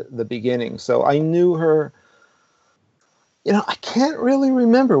the beginning. So I knew her. I can't really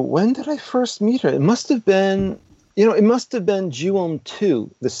remember. When did I first meet her? It must have been, Ju-On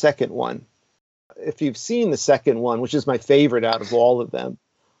 2, the second one. If you've seen the second one, which is my favorite out of all of them,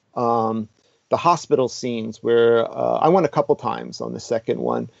 the hospital scenes where I went a couple times on the second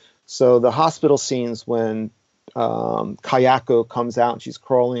one. So the hospital scenes when Kayako comes out and she's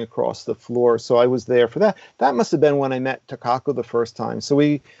crawling across the floor. So I was there for that. That must have been when I met Takako the first time. So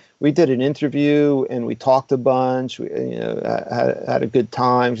we did an interview and we talked a bunch. We had a good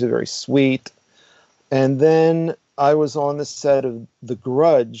time. She was very sweet. And then I was on the set of The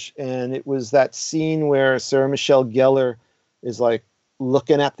Grudge, and it was that scene where Sarah Michelle Gellar is like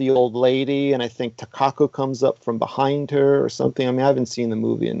looking at the old lady, and I think Takako comes up from behind her or something. I mean, I haven't seen the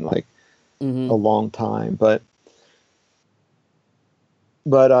movie in like a long time, but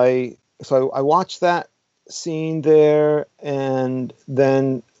I watched that scene there, and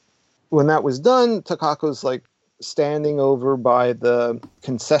then when that was done, Takako's like standing over by the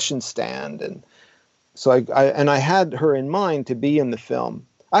concession stand, and so I had her in mind to be in the film.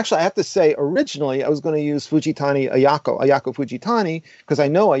 Actually, I have to say, originally I was going to use Ayako Fujitani, because I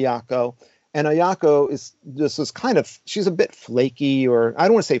know Ayako, and Ayako she's a bit flaky, or I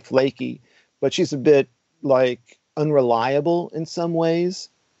don't want to say flaky, but she's a bit like unreliable in some ways.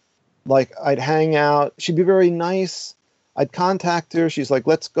 Like I'd hang out, she'd be very nice. I'd contact her. She's like,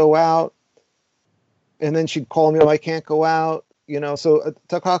 "Let's go out." And then she'd call me, "Oh, I can't go out." So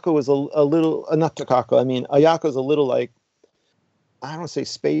Takako was a little, not Takako, I mean, Ayako's a little like, I don't say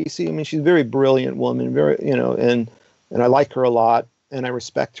spacey. I mean, she's a very brilliant woman, very, and I like her a lot. and I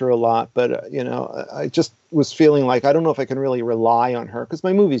respect her a lot, but I just was feeling like I don't know if I can really rely on her because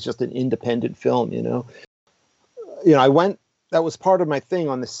my movie's just an independent film. I went. That was part of my thing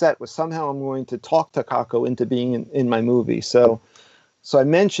on the set was somehow I'm going to talk Takako into being in my movie. So I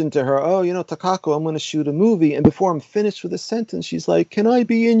mentioned to her, Takako, I'm going to shoot a movie, and before I'm finished with a sentence, she's like, "Can I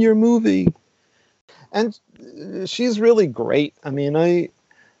be in your movie?" And she's really great. I mean,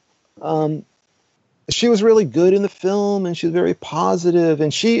 she was really good in the film, and she's very positive.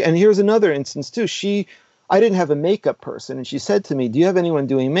 And here's another instance too. I didn't have a makeup person, and she said to me, "Do you have anyone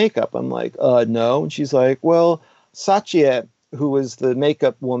doing makeup?" I'm like, "No." And she's like, "Well, Sachie, who was the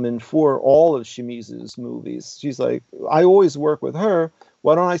makeup woman for all of Shimizu's movies, she's like, I always work with her.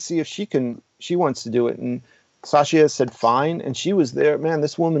 Why don't I see if she wants to do it?" And Sachie said, "Fine." And she was there. Man,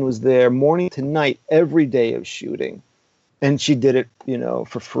 this woman was there morning to night, every day of shooting. And she did it,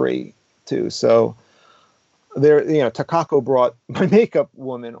 for free too. So there, Takako brought my makeup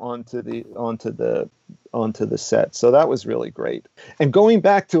woman onto the set. So that was really great. And going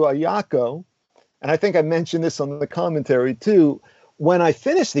back to Ayako, and I think I mentioned this on the commentary too, when I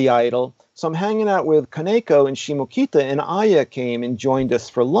finished the iDol, so I'm hanging out with Kaneko and Shimokita, and Aya came and joined us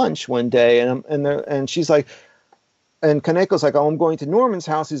for lunch one day, and she's like, and Kaneko's like, "Oh, I'm going to Norman's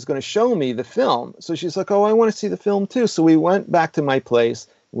house. He's going to show me the film." So she's like, "Oh, I want to see the film too." So we went back to my place.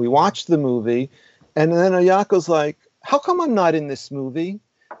 We watched the movie, and then Ayako's like, "How come I'm not in this movie?"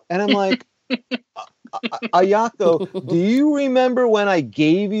 And I'm like, "Ayako, do you remember when I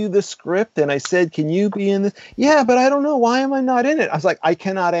gave you the script and I said, can you be in this?" "Yeah, but I don't know. Why am I not in it?" I was like, "I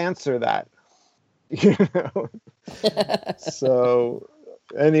cannot answer that." So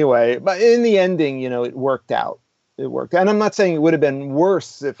anyway, but in the ending, it worked out. It worked. And I'm not saying it would have been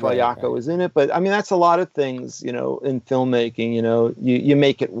worse if Ayako was in it, but I mean, that's a lot of things, in filmmaking, you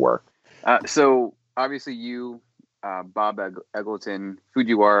make it work. So obviously you, Bob Eggleton,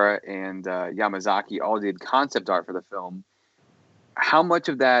 Fujiwara, and Yamazaki all did concept art for the film. How much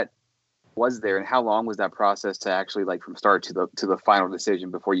of that was there, and how long was that process to actually, like, from start to the final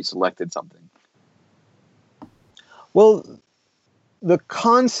decision before you selected something? Well, the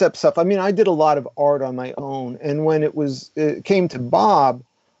concept stuff, I mean, I did a lot of art on my own, and when it came to Bob,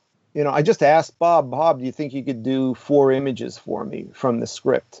 I just asked Bob, do you think you could do 4 images for me from the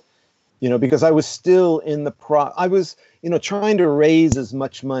script? Because I was still in I was, trying to raise as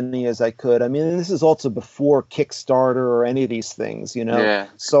much money as I could. I mean, this is also before Kickstarter or any of these things, Yeah.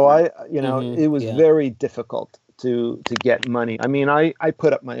 So it was very difficult to get money. I mean, I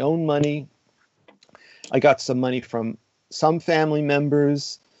put up my own money. I got some money from some family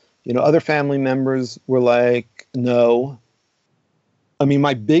members. Other family members were like, no. I mean,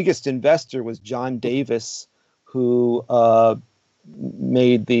 my biggest investor was John Davis, who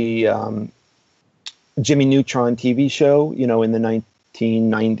made the Jimmy Neutron TV show, in the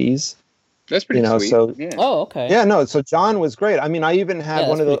 1990s. That's pretty sweet. So, yeah. Oh, okay. Yeah, no. So John was great. I mean, I even had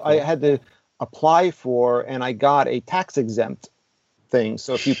one of those. Cool. I had to apply for, and I got a tax exempt thing.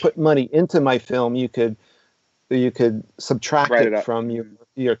 So if you put money into my film, you could subtract it from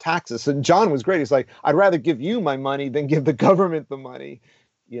your taxes. So John was great. He's like, "I'd rather give you my money than give the government the money."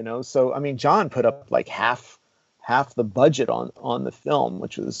 So I mean, John put up like half the budget on the film,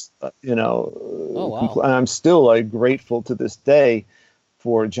 which was oh, wow. And I'm still grateful to this day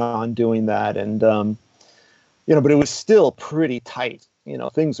for John doing that. And but it was still pretty tight.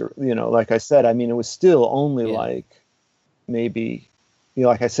 Things are, like I said, I mean, it was still only like maybe,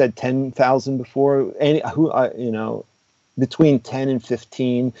 like I said, 10,000 before between 10 and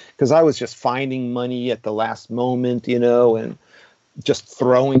 15, because I was just finding money at the last moment, and just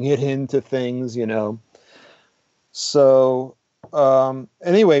throwing it into things, So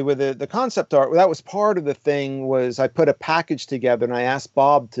anyway, with the concept art, that was part of the thing. Was I put a package together, and I asked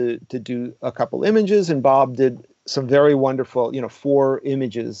Bob to do a couple images, and Bob did some very wonderful, 4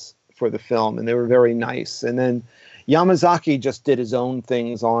 images for the film, and they were very nice. And then Yamazaki just did his own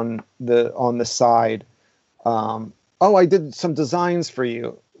things on the side. I did some designs for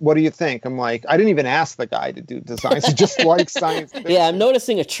you. What do you think? I'm like, I didn't even ask the guy to do designs. He just likes science fiction. Yeah, I'm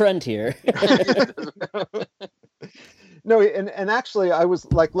noticing a trend here. No, and actually, I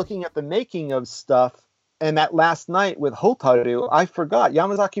was like looking at the making of stuff, and that last night with Hotaru, I forgot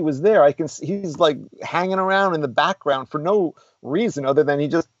Yamazaki was there. He's like hanging around in the background for no reason other than he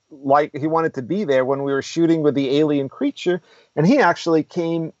wanted to be there when we were shooting with the alien creature, and he actually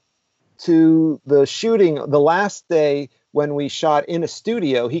came to the shooting the last day when we shot in a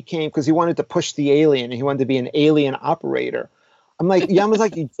studio. He came because he wanted to push the alien, and he wanted to be an alien operator. I'm like,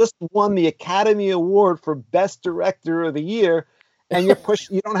 Yamazaki just won the Academy Award for Best Director of the Year, and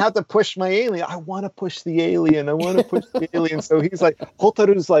you don't have to push my alien. I want to push the alien. I want to push the alien. So he's like,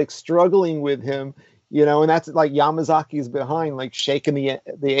 Hotaru's like struggling with him, and that's like Yamazaki's behind, like shaking the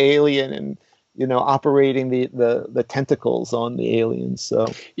alien and, operating the tentacles on the alien. So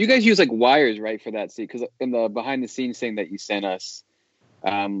you guys use like wires, right, for that scene? Because in the behind the scenes thing that you sent us,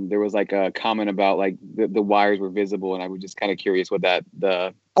 there was like a comment about like the wires were visible, and I was just kind of curious what that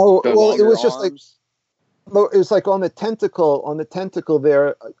it was just like, it was like on the tentacle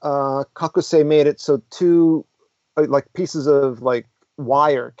there, Kakusei made it so two like pieces of like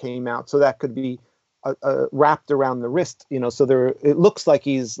wire came out, so that could be wrapped around the wrist, so it looks like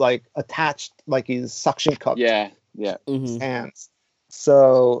he's like attached, like he's suction cupped. Yeah. His hands.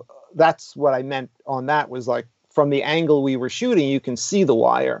 So that's what I meant on that, was like from the angle we were shooting, you can see the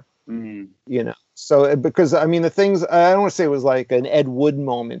wire. So because I mean the things, I don't want to say it was like an Ed Wood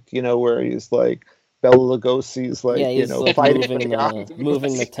moment, where he's like Bela Lugosi's like, like fighting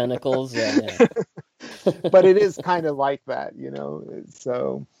moving the tentacles. Yeah. But it is kind of like that,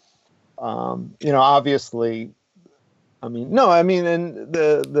 so obviously, and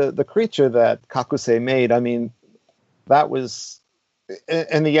the creature that Kakusei made, I mean, that was,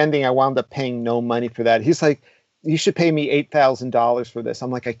 in the ending, I wound up paying no money for that. He's like, you should pay me $8,000 for this. I'm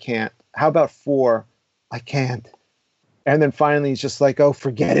like, I can't. How about $4,000? I can't. And then finally he's just like, oh,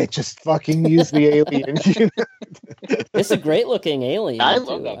 forget it. Just fucking use the alien. It's a great looking alien. I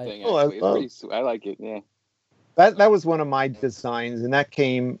love that thing. I like it. Yeah. That was one of my designs, and that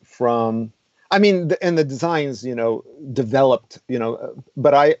came from, and the designs, developed,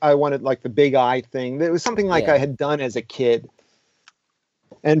 but I wanted like the big eye thing. It was something like I had done as a kid.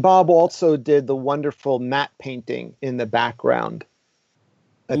 And Bob also did the wonderful matte painting in the background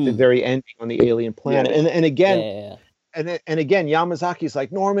at the very ending on the alien planet. And again, and again, Yamazaki's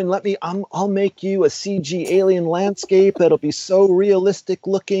like, Norman, I'll make you a CG alien landscape that'll be so realistic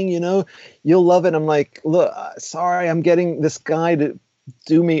looking, you'll love it. I'm like, look, sorry, I'm getting this guy to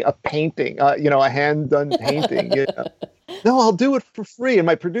do me a painting, a hand done painting. No, I'll do it for free. And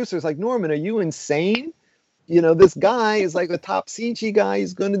my producer's like, Norman, are you insane? This guy is like the top CG guy.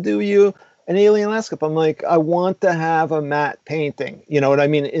 He's going to do you an alien landscape. I'm like, I want to have a matte painting. You know what I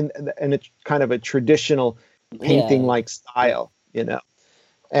mean? And it's kind of a traditional painting like style,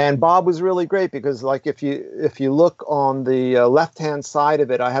 And Bob was really great because, like, if you look on the left-hand side of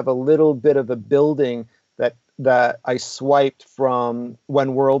it, I have a little bit of a building that I swiped from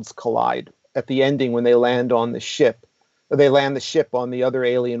When Worlds Collide at the ending when they land on the ship. They land the ship on the other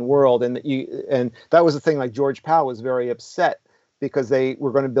alien world, and that was the thing. Like, George Powell was very upset because they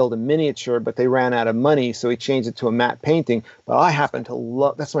were going to build a miniature, but they ran out of money, so he changed it to a matte painting. But I happen to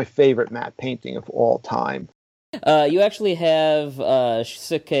love, that's my favorite matte painting of all time. You actually have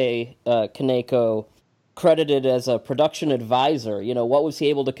Shusuke Kaneko credited as a production advisor. What was he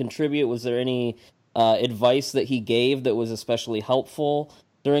able to contribute? Was there any advice that he gave that was especially helpful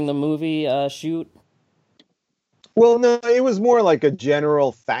during the movie shoot? Well, no, it was more like a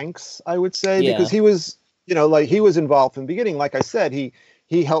general thanks, I would say, because he was, he was involved from the beginning. Like I said, he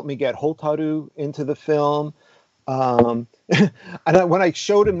helped me get Hotaru into the film. And when I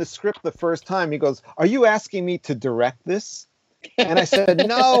showed him the script the first time, he goes, "Are you asking me to direct this?" And I said,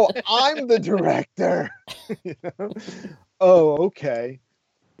 "No, I'm the director." Oh, okay.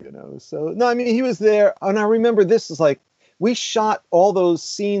 So no, he was there. And I remember this is like, we shot all those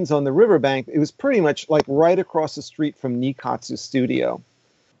scenes on the riverbank. It was pretty much like right across the street from Nikatsu's studio.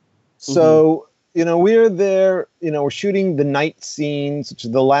 So, we're there, we're shooting the night scenes, which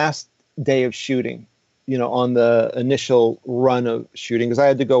is the last day of shooting, on the initial run of shooting, because I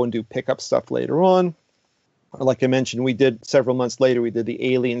had to go and do pickup stuff later on. Like I mentioned, we did several months later, we did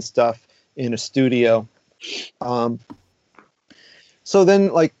the alien stuff in a studio. So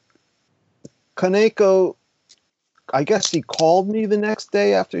then, like, Kaneko, I guess he called me the next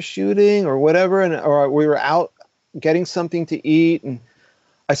day after shooting or whatever, or we were out getting something to eat, and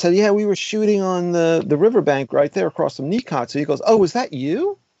I said, "Yeah, we were shooting on the riverbank right there across from Nikatsu." He goes, "Oh, was that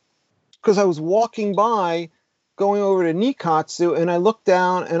you?" Because I was walking by, going over to Nikatsu, and I looked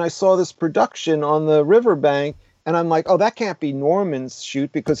down and I saw this production on the riverbank, and I'm like, "Oh, that can't be Norman's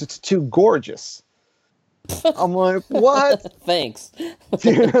shoot because it's too gorgeous." I'm like, "What?" Thanks.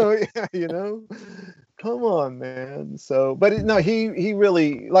 Come on, man. So, but no, he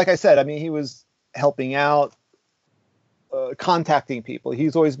really, like I said, he was helping out, contacting people.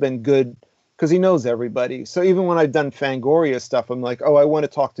 He's always been good because he knows everybody. So even when I've done Fangoria stuff, I'm like, oh, I want to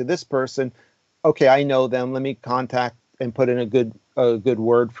talk to this person. Okay, I know them. Let me contact and put in a good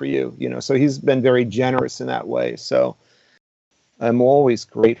word for you. So he's been very generous in that way. So I'm always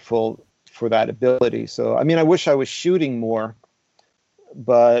grateful for that ability. So, I wish I was shooting more.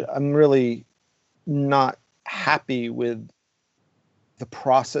 but I'm really not happy with the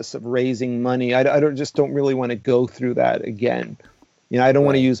process of raising money. I don't really want to go through that again. I don't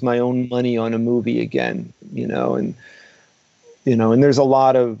want to use my own money on a movie again, and there's a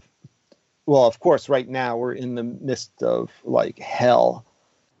lot of, well, of course, right now we're in the midst of like hell.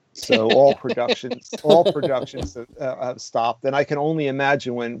 So all productions have stopped. And I can only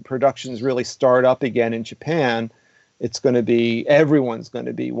imagine when productions really start up again in Japan, everyone's going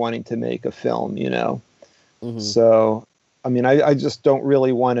to be wanting to make a film, Mm-hmm. So, I mean, I just don't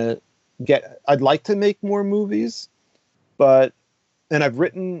really want to I'd like to make more movies, and I've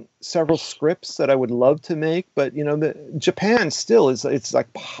written several scripts that I would love to make, but Japan still it's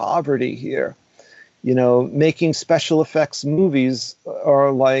like poverty here. Making special effects movies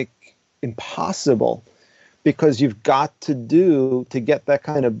are like impossible because you've got to get that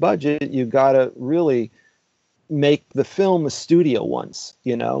kind of budget, you've got to really make the film the studio wants,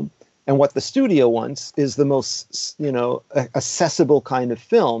 and what the studio wants is the most, accessible kind of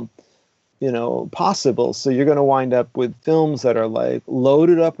film, possible. So you're going to wind up with films that are like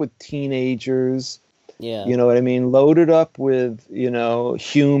loaded up with teenagers. Yeah. You know what I mean? Loaded up with,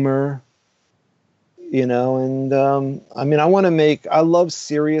 humor, and I mean, I love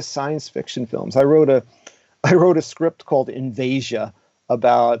serious science fiction films. I wrote a script called Invasia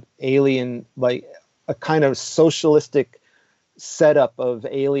about alien, like a kind of socialistic setup of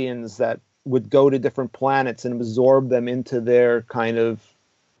aliens that would go to different planets and absorb them into their kind of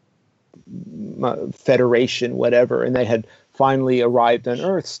federation, whatever, and they had finally arrived on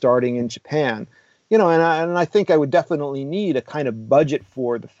Earth, starting in Japan. And I think I would definitely need a kind of budget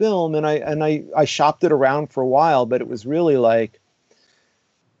for the film, and I shopped it around for a while, but it was really like,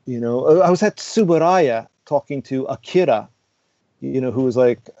 I was at Tsuburaya talking to Akira, who was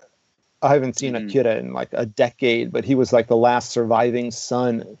like, I haven't seen Akira in like a decade, but he was like the last surviving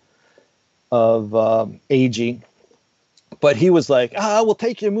son of Eiji. But he was like, we'll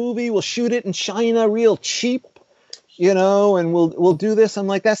take your movie, we'll shoot it in China real cheap, and we'll do this. I'm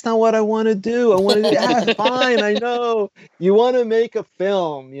like, that's not what I want to do. I want to do, fine, I know. You want to make a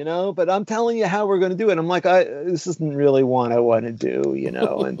film, but I'm telling you how we're going to do it. I'm like, this isn't really what I want to do,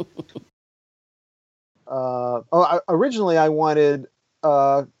 and originally I wanted,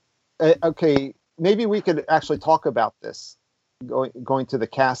 okay, maybe we could actually talk about this, going to the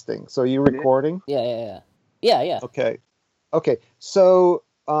casting. So you recording? Yeah. Okay. So,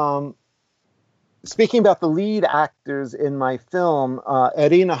 speaking about the lead actors in my film,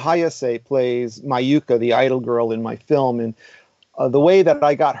 Erina Hayase plays Mayuka, the idol girl in my film. And the way that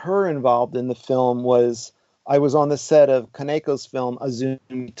I got her involved in the film was I was on the set of Kaneko's film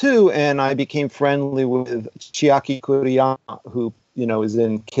Azumi 2, and I became friendly with Chiaki Kuriyama, who, is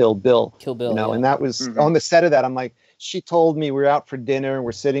in Kill Bill. Yeah. And that was on the set of that. I'm like, she told me we're out for dinner and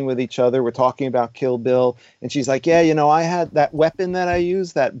we're sitting with each other. We're talking about Kill Bill. And she's like, yeah, I had that weapon that I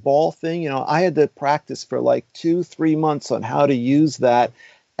used, that ball thing. I had to practice for like 2-3 months on how to use that.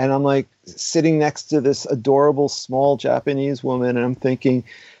 And I'm like sitting next to this adorable small Japanese woman. And I'm thinking,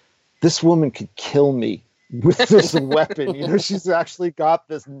 this woman could kill me with this weapon. She's actually got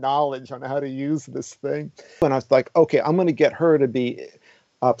this knowledge on how to use this thing. And I was like, okay, I'm going to get her to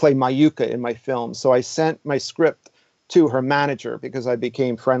play Mayuka in my film. So I sent my script to her manager because I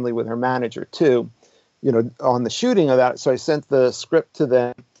became friendly with her manager too, on the shooting of that. So I sent the script to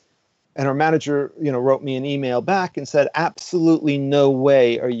them, and her manager, wrote me an email back and said, absolutely no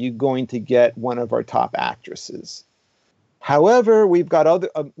way are you going to get one of our top actresses. However, we've got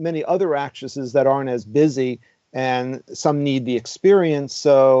many other actresses that aren't as busy, and some need the experience.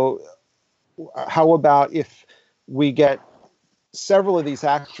 So how about if we get several of these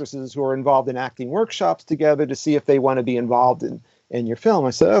actresses who are involved in acting workshops together to see if they want to be involved in your film?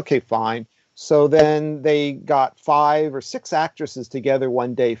 I said, okay, fine. So then they got 5 or 6 actresses together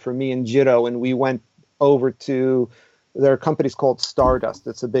one day for me and Jiro, and we went over to their company's called Stardust.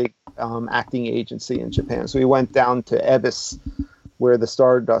 It's a big acting agency in Japan. So we went down to Ebis, where the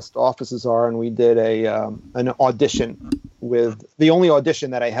Stardust offices are, and we did an audition with the only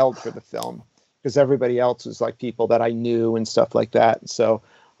audition that I held for the film, because everybody else was like people that I knew and stuff like that. So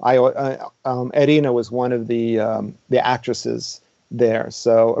Erina was one of the actresses there.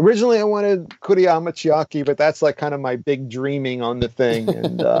 So originally I wanted Kuriyama Chiaki, but that's like kind of my big dreaming on the thing.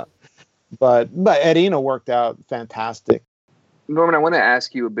 And but Erina worked out fantastic. Norman, I want to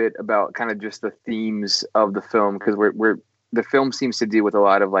ask you a bit about kind of just the themes of the film, because the film seems to deal with a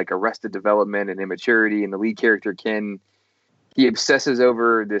lot of like arrested development and immaturity, and the lead character he obsesses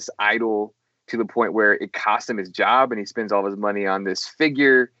over this idol to the point where it costs him his job, and he spends all of his money on this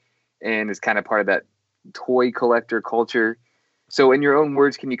figure, and is kind of part of that toy collector culture. So in your own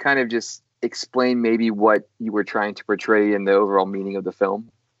words, can you kind of just explain maybe what you were trying to portray in the overall meaning of the film?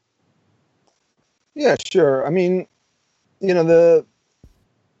 Yeah, sure. I mean, the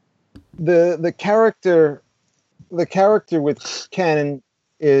character with Ken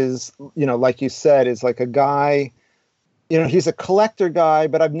is, like you said, is like a guy, he's a collector guy,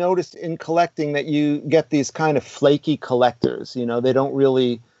 but I've noticed in collecting that you get these kind of flaky collectors. They don't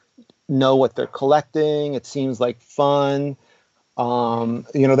really know what they're collecting. It seems like fun. They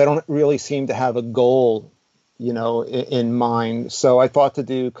don't really seem to have a goal, in mind. So I thought to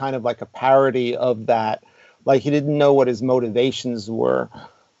do kind of like a parody of that. Like, he didn't know what his motivations were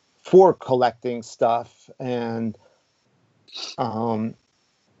for collecting stuff. And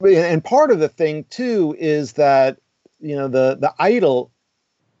part of the thing too is that, the iDol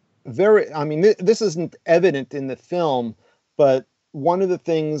this isn't evident in the film, but one of the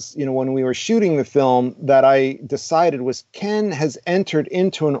things, when we were shooting the film, that I decided was Ken has entered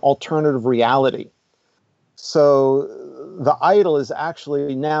into an alternative reality. So the iDol is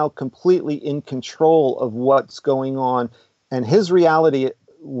actually now completely in control of what's going on. And his reality,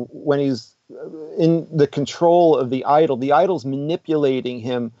 when he's in the control of the idol's manipulating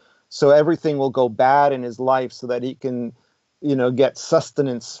him so everything will go bad in his life so that he can, get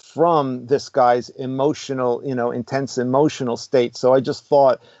sustenance from this guy's emotional, intense emotional state. So I just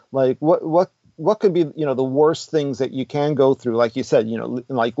thought, like, what could be, the worst things that you can go through? Like you said,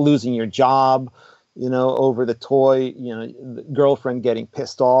 like losing your job, over the toy, the girlfriend getting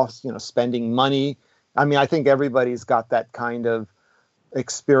pissed off, spending money. I mean, I think everybody's got that kind of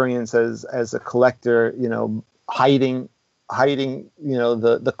experience as a collector, hiding,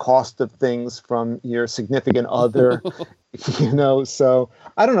 the cost of things from your significant other, so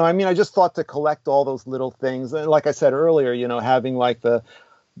I don't know. I mean, I just thought to collect all those little things. And like I said earlier, having like the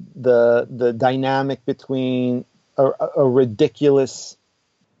dynamic between a ridiculous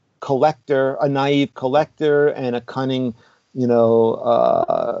collector, a naive collector, and a cunning,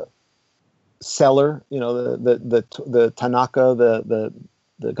 seller, the Tanaka,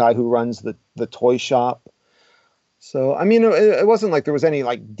 the guy who runs the toy shop. So, I mean, it wasn't like there was any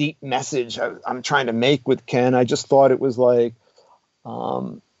like deep message I'm trying to make with Ken. I just thought it was like,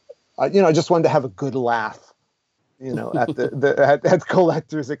 I just wanted to have a good laugh, at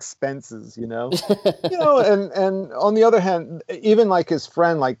collectors' expenses, and on the other hand, even like his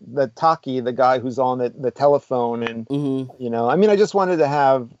friend, like the Taki, the guy who's on the telephone, and I mean, I just wanted to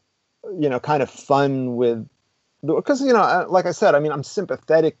have, kind of fun with, because like I said, I mean, I'm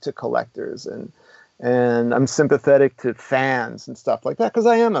sympathetic to collectors and I'm sympathetic to fans and stuff like that, because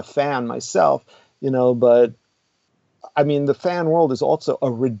I am a fan myself, but I mean, the fan world is also a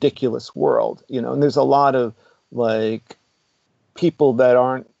ridiculous world, and there's a lot of like people that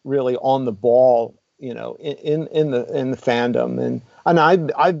aren't really on the ball, in the fandom, and I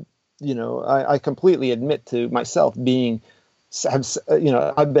completely admit to myself I've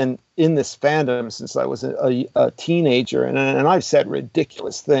been in this fandom since I was a teenager, and I've said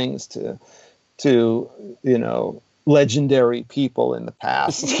ridiculous things to legendary people in the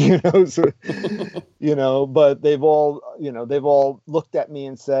past, but they've all looked at me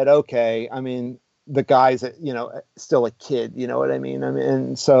and said, okay, I mean, the guy's still a kid, you know what I mean?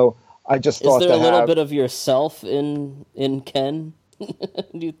 And so I just thought, is there a little bit of yourself in Ken?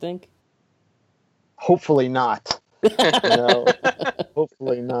 Do you think? Hopefully not.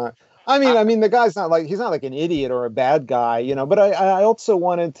 Hopefully not. I mean, the guy's he's not like an idiot or a bad guy, but I also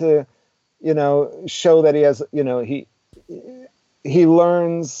wanted to, show that he has, he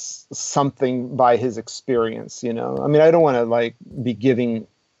learns something by his experience, I mean, I don't want to like be giving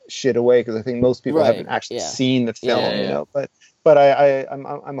shit away, because I think most people haven't actually seen the film, but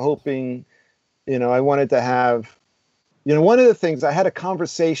I'm hoping, I wanted to have, one of the things, I had a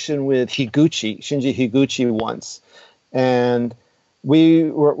conversation with Shinji Higuchi once, and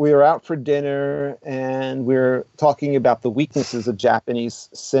we were out for dinner, and we were talking about the weaknesses of Japanese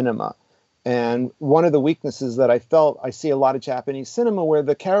cinema. And one of the weaknesses that I felt, I see a lot of Japanese cinema where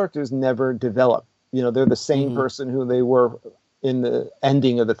the characters never develop. They're the same person who they were in the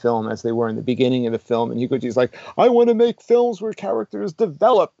ending of the film as they were in the beginning of the film. And Higuchi's like, I want to make films where characters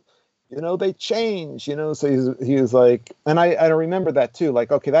develop, they change, so he was like, and I remember that too.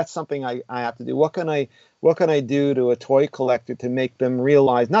 Like, okay, that's something I have to do. What can I do to a toy collector to make them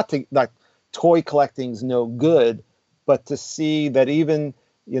realize, not to like toy collecting's no good, but to see that even,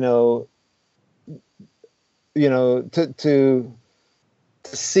 to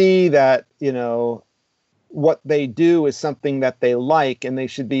see that, what they do is something that they like, and they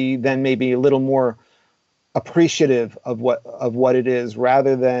should be then maybe a little more appreciative of what it is,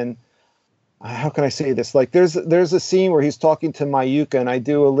 rather than, how can I say this? Like there's a scene where he's talking to Mayuka, and I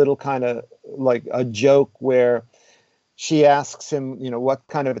do a little kind of like a joke where she asks him, what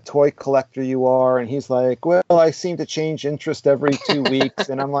kind of a toy collector you are, and he's like, well, I seem to change interest every 2 weeks,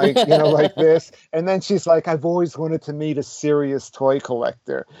 and I'm like, like this, and then she's like, I've always wanted to meet a serious toy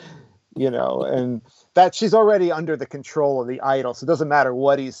collector, and that she's already under the control of the iDol, so it doesn't matter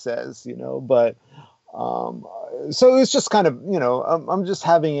what he says, but so it's just kind of, I'm just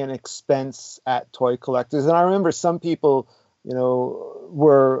having an expense at toy collectors. And I remember some people,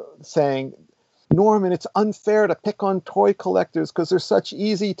 were saying, Norman, it's unfair to pick on toy collectors because they're such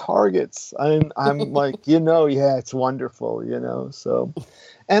easy targets. I'm like, yeah, it's wonderful, so,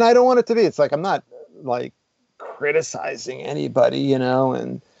 and I don't want it to be, it's like, I'm not like criticizing anybody,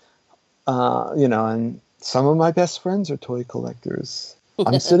 and, and some of my best friends are toy collectors.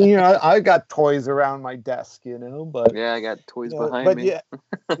 I'm sitting here. I got toys around my desk, but yeah, I got toys behind me.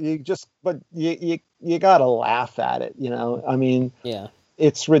 But you gotta laugh at it, I mean, yeah,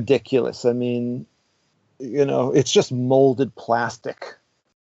 it's ridiculous. I mean, it's just molded plastic.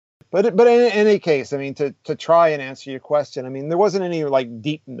 But in any case, I mean, to try and answer your question, I mean, there wasn't any like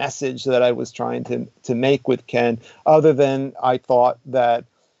deep message that I was trying to make with Ken, other than I thought that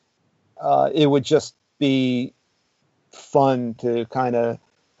it would just be fun to kind of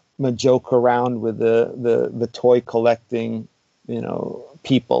joke around with the toy collecting,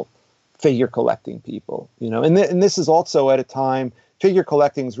 people, figure collecting people, and this is also at a time figure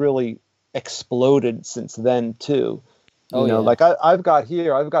collecting's really exploded since then too. Like I've got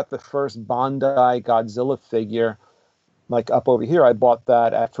the first Bandai Godzilla figure, like up over here. I bought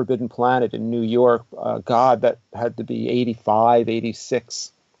that at Forbidden Planet in New York. God, that had to be 85,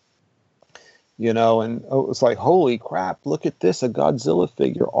 86. And it was like, holy crap, look at this, a Godzilla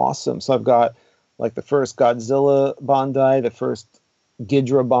figure, awesome. So I've got like the first Godzilla Bandai, the first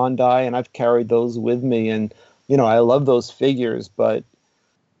Ghidorah Bandai, and I've carried those with me. And, I love those figures, but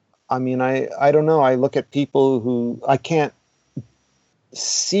I mean, I don't know. I look at people who I can't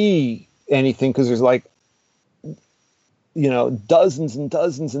see anything because there's like, dozens and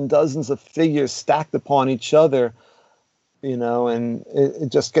dozens and dozens of figures stacked upon each other. And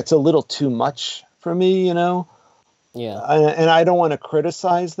it just gets a little too much for me, Yeah. And I don't want to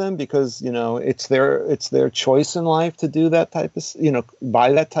criticize them because, it's their choice in life to do that type of,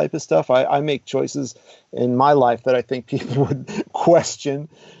 buy that type of stuff. I make choices in my life that I think people would question.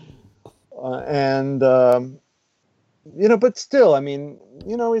 But still, I mean,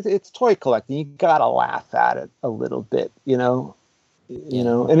 it's toy collecting. You got to laugh at it a little bit, and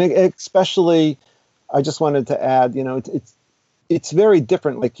especially, I just wanted to add, it's very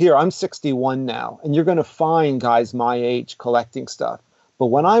different. Like here, I'm 61 now, and you're going to find guys my age collecting stuff. But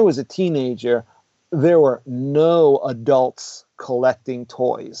when I was a teenager, there were no adults collecting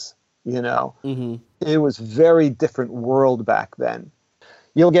toys. Mm-hmm. It was very different world back then.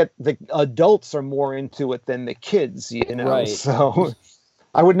 You'll get the adults are more into it than the kids. Right. So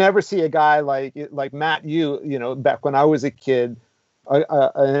I would never see a guy like Matt. Back when I was a kid.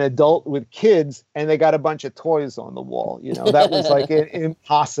 An adult with kids, and they got a bunch of toys on the wall. That was like an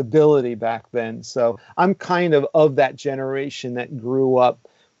impossibility back then. So I'm kind of that generation that grew up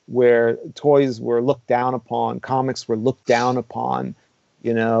where toys were looked down upon, comics were looked down upon.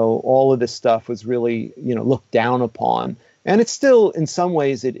 All of this stuff was really, looked down upon. And it's still, in some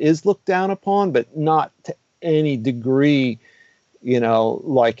ways, it is looked down upon, but not to any degree,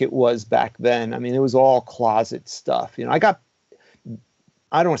 like it was back then. I mean, it was all closet stuff.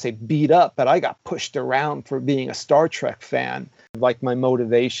 I don't want to say beat up, but I got pushed around for being a Star Trek fan. Like my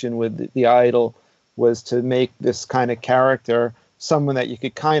motivation with the iDol was to make this kind of character someone that you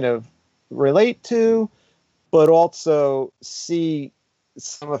could kind of relate to, but also see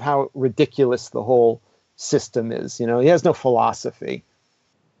some of how ridiculous the whole system is. He has no philosophy.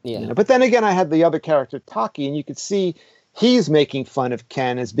 Yeah. But then again, I had the other character, Taki, and you could see he's making fun of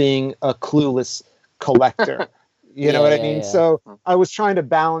Ken as being a clueless collector. You know what I mean? Yeah. So I was trying to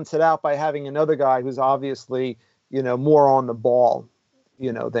balance it out by having another guy who's obviously, more on the ball,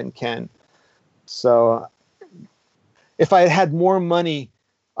 than Ken. So if I had more money,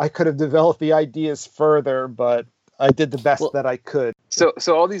 I could have developed the ideas further, but I did the best that I could. So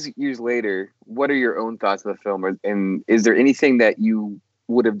all these years later, what are your own thoughts of the film? And is there anything that you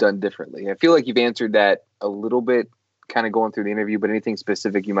would have done differently? I feel like you've answered that a little bit kind of going through the interview, but anything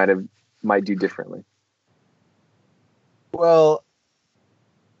specific you might do differently? Well,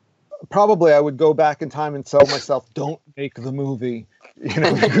 probably I would go back in time and tell myself, don't make the movie,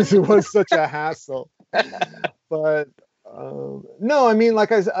 because it was such a hassle. But No, I mean,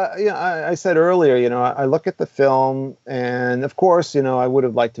 like I said earlier, I look at the film, and of course, I would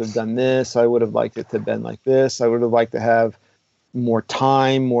have liked to have done this. I would have liked it to have been like this. I would have liked to have more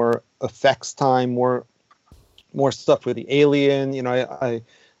time, more effects time, more stuff with the alien. I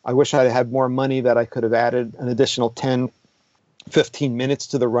wish I had more money that I could have added an additional 10, 15 minutes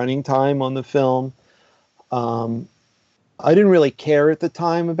to the running time on the film. I didn't really care at the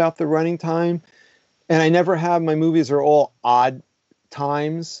time about the running time. And I never have. My movies are all odd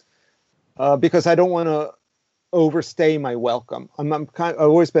times because I don't want to overstay my welcome. I've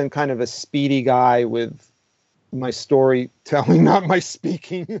always been kind of a speedy guy with my storytelling, not my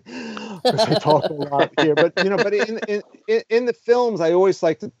speaking, because I talk a lot here. But in the films, I always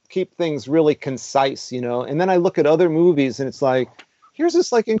like to keep things really concise, And then I look at other movies, and it's like, here's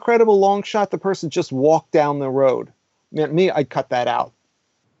this like incredible long shot. The person just walked down the road. Me, I'd cut that out.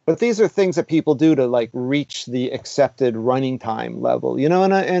 But these are things that people do to like reach the accepted running time level,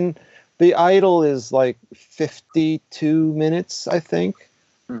 and the iDol is like 52 minutes, I think.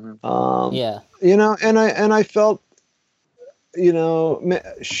 Mm-hmm. And I felt,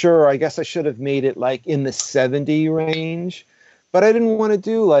 sure, I guess I should have made it like in the 70 range, but I didn't want to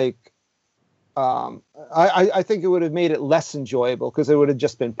do like, I think it would have made it less enjoyable because it would have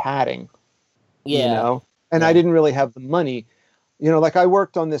just been padding, and I didn't really have the money. Like I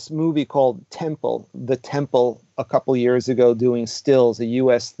worked on this movie called The Temple, a couple years ago doing stills, a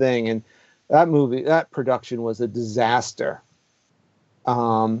U.S. thing. And that production was a disaster.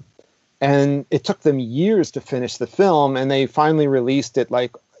 And it took them years to finish the film. And they finally released it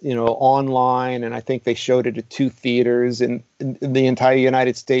like, online. And I think they showed it at 2 theaters in the entire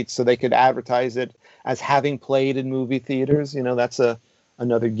United States so they could advertise it as having played in movie theaters. That's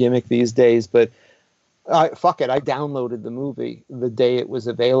another gimmick these days. But fuck it, I downloaded the movie the day it was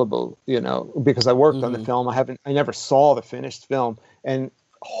available, because I worked on the film. I never saw the finished film, and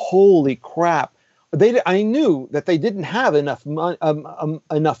holy crap, I knew that they didn't have enough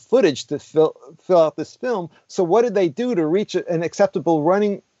footage to fill out this film. So what did they do to reach an acceptable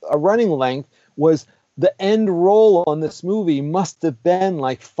running length? Was the end roll on this movie must have been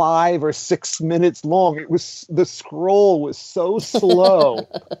like 5 or 6 minutes long. The scroll was so slow,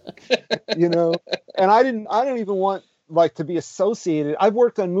 and I don't even want like to be associated. I've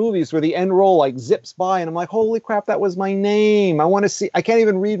worked on movies where the end roll like zips by and I'm like, holy crap, that was my name. I want to see, I can't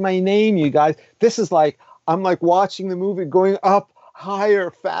even read my name, you guys. This is like, I'm like watching the movie going up, higher,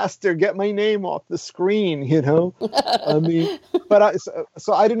 faster, get my name off the screen, I mean, but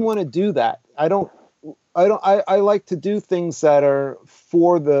so I didn't want to do that. I like to do things that are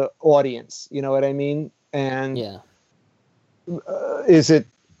for the audience. You know what I mean? And has it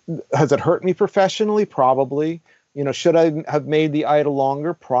hurt me professionally? Probably. Should I have made the iDol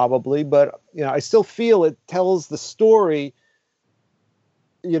longer? Probably. But, I still feel it tells the story,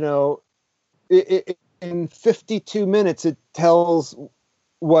 in 52 minutes, it tells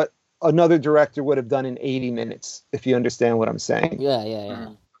what another director would have done in 80 minutes, if you understand what I'm saying. Yeah.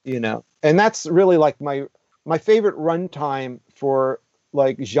 And that's really like my favorite runtime for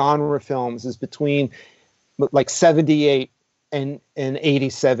like genre films is between like 78 and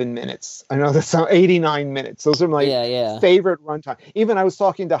 87 minutes. I know that's 89 minutes. Those are my favorite runtime. Even I was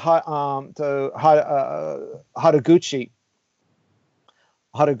talking to Haraguchi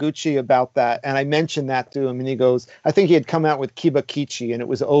about that, and I mentioned that to him, and he goes, I think he had come out with Kibakichi, and it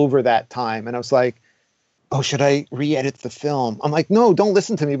was over that time, and I was like, oh, should I re-edit the film? I'm like, no, don't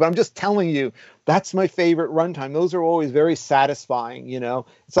listen to me, but I'm just telling you, that's my favorite runtime. Those are always very satisfying,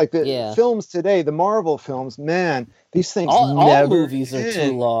 It's like the films today, the Marvel films, man, these things all movies are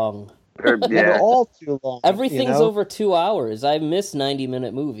too long. They're all too long. Everything's over 2 hours. I miss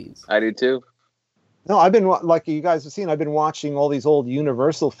 90-minute movies. I do too. No, I've been, like you guys have seen, I've been watching all these old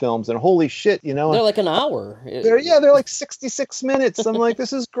Universal films, and holy shit, They're like an hour. They're like 66 minutes. I'm like,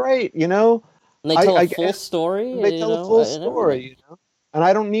 this is great, And they tell a full story. They tell a full story, And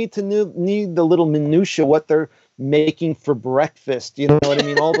I don't need to need the little minutia, what they're making for breakfast. You know what I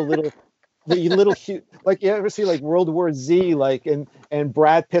mean? All the little like you ever see like World War Z, like and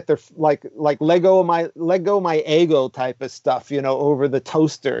Brad Pitt, they're like Lego my ego type of stuff, over the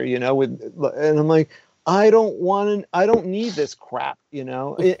toaster, and I'm like, I don't need this crap,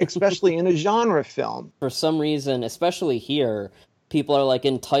 especially in a genre film. For some reason, especially here, people are like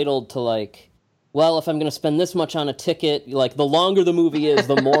entitled to like, well, if I'm going to spend this much on a ticket, like the longer the movie is,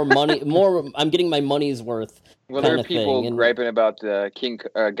 the more I'm getting my money's worth. Well, there are people griping about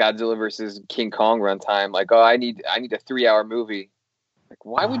Godzilla versus King Kong runtime. Like, oh, I need a 3-hour movie. Like,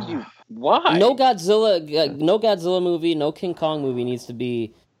 why would you? Why? No Godzilla movie, no King Kong movie needs to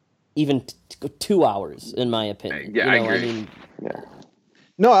be even 2 hours, in my opinion. Yeah, I agree.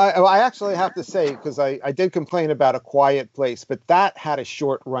 No, I actually have to say, because I did complain about A Quiet Place, but that had a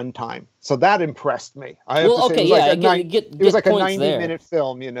short runtime, so that impressed me. I have to say, okay, it was like a 90-minute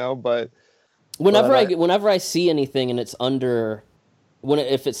film, but whenever I see anything and it's under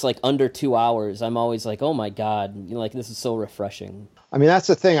if it's like under 2 hours, I'm always like, oh my god, like this is so refreshing. I mean, that's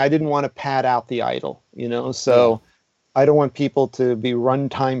the thing. I didn't want to pad out the iDol, so I don't want people to be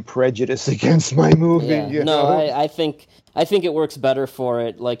runtime prejudice against my movie. Yeah. No, I think it works better for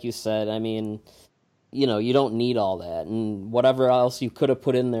it, like you said. I mean, you don't need all that, and whatever else you could have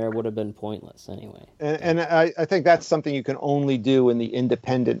put in there would have been pointless anyway. And I think that's something you can only do in the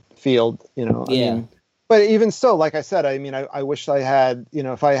independent field, I mean, but even so, like I said, I mean, I wish I had,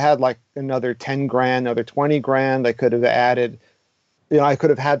 if I had like another 10 grand, another 20 grand, I could have added, I could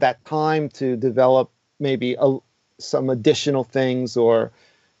have had that time to develop maybe some additional things, or,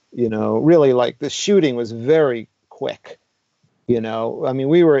 really, like, the shooting was very quick. I mean,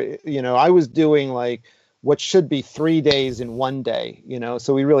 we were, I was doing like what should be 3 days in 1 day,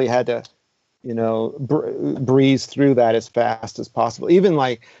 so we really had to, breeze through that as fast as possible. Even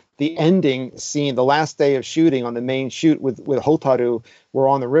like the ending scene, the last day of shooting on the main shoot with Hotaru, we're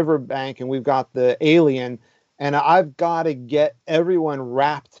on the riverbank and we've got the alien, and I've got to get everyone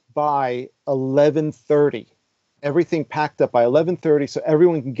wrapped by 11:30. Everything packed up by 11:30 so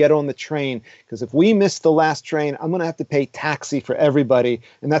everyone can get on the train, because if we miss the last train, I'm going to have to pay taxi for everybody,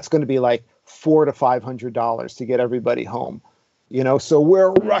 and that's going to be like $400 to $500 to get everybody home. So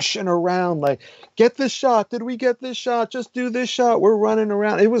we're rushing around like, get this shot. Did we get this shot? Just do this shot. We're running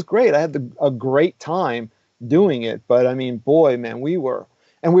around. It was great. I had a great time doing it. But I mean, boy, man, we were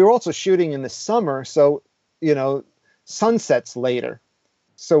also shooting in the summer. So, sunsets later.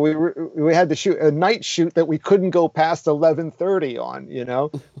 So we had to shoot a night shoot that we couldn't go past 11:30 on,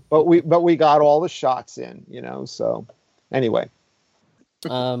 but we got all the shots in, so anyway.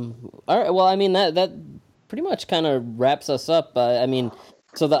 All right. Well, I mean, that pretty much kind of wraps us up. I mean,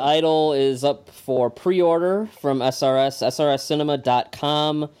 so the iDol is up for pre-order from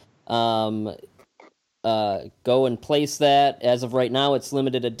srscinema.com. Go and place that. As of right now, it's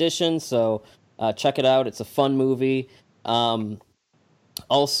limited edition, so check it out. It's a fun movie.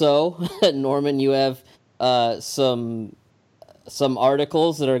 Also, Norman, you have some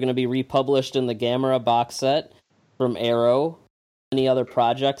articles that are going to be republished in the Gamera box set from Arrow. Any other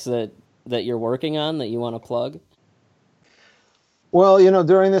projects that you're working on that you want to plug? Well,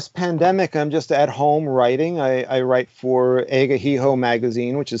 during this pandemic, I'm just at home writing. I write for Eiga Hiho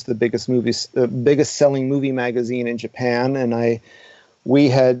magazine, which is the biggest selling movie magazine in Japan, and we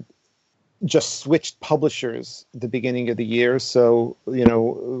had just switched publishers at the beginning of the year, so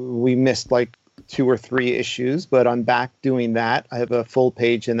we missed like 2 or 3 issues, but I'm back doing that. I have a full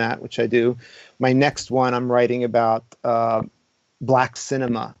page in that, which I do. My next one, I'm writing about Black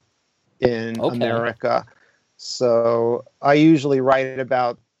cinema in America. So I usually write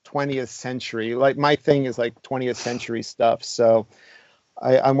about 20th century. Like, my thing is like 20th century stuff. So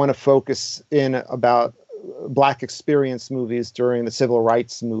I want to focus in about Black experience movies during the civil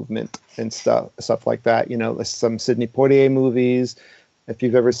rights movement and stuff like that. Some Sidney Poitier movies. If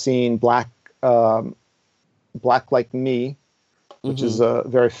you've ever seen Black Like Me, which is a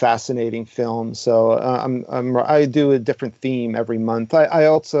very fascinating film. So I do a different theme every month.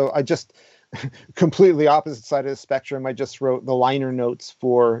 I just completely opposite side of the spectrum. I just wrote the liner notes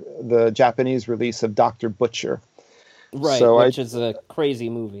for the Japanese release of Dr. Butcher. Right, so which is a crazy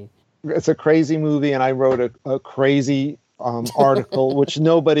movie. It's a crazy movie, and I wrote a crazy article, which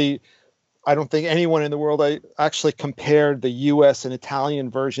I don't think anyone in the world, I actually compared the U.S. and Italian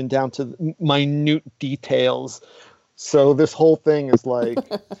version down to minute details. So this whole thing is like,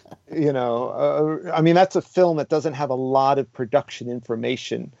 I mean, that's a film that doesn't have a lot of production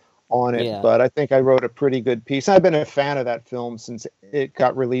information on it, but I think I wrote a pretty good piece. I've been a fan of that film since it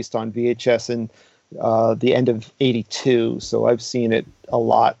got released on VHS in the end of '82, so I've seen it a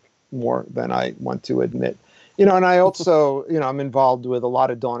lot more than I want to admit. And I also, I'm involved with a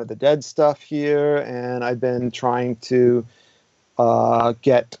lot of Dawn of the Dead stuff here, and I've been trying to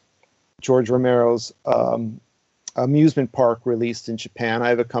get George Romero's amusement park released in Japan. I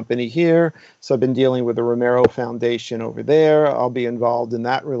have a company here, so I've been dealing with the Romero Foundation over there. I'll be involved in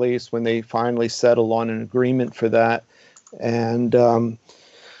that release when they finally settle on an agreement for that. And I've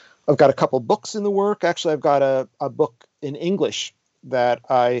got a couple books in the work. Actually, I've got a book in English that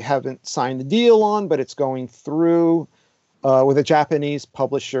I haven't signed a deal on, but it's going through with a Japanese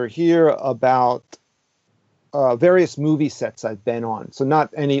publisher here about various movie sets I've been on. So not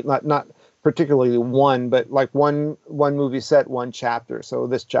particularly one, but like one movie set, one chapter. So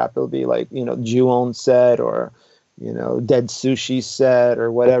this chapter will be like, Ju-on set, or, Dead Sushi set,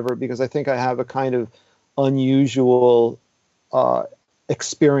 or whatever, because I think I have a kind of unusual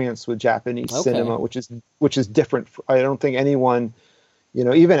experience with Japanese cinema, which is different. I don't think anyone,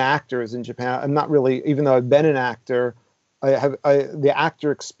 even actors in Japan, I'm not really, even though I've been an actor, the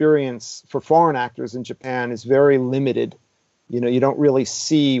actor experience for foreign actors in Japan is very limited. You don't really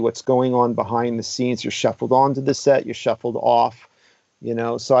see what's going on behind the scenes. You're shuffled onto the set, you're shuffled off,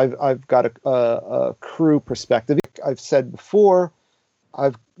 so I've got a crew perspective. I've said before,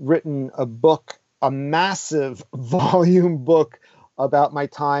 I've written a book, a massive volume book about my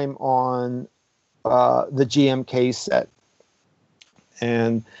time on the GMK set.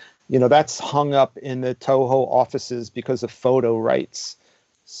 And, that's hung up in the Toho offices because of photo rights.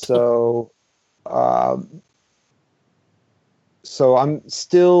 So, so I'm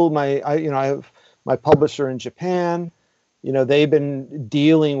still I have my publisher in Japan. They've been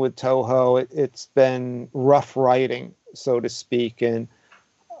dealing with Toho. It's been rough writing, so to speak. And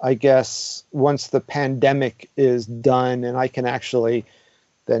I guess once the pandemic is done and I can actually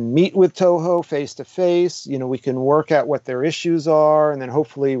then meet with Toho face to face, we can work out what their issues are, and then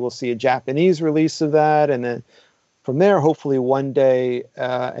hopefully we'll see a Japanese release of that. And then from there, hopefully one day,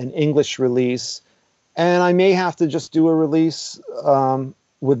 an English release. And I may have to just do a release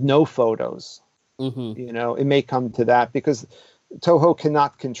with no photos. Mm-hmm. It may come to that because Toho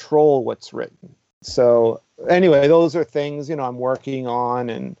cannot control what's written. So anyway, those are things, I'm working on,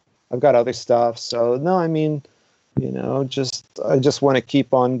 and I've got other stuff. So no, I mean, I just want to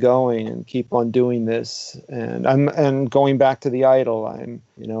keep on going and keep on doing this. And going back to the iDol,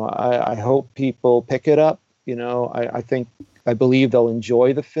 I hope people pick it up. I believe they'll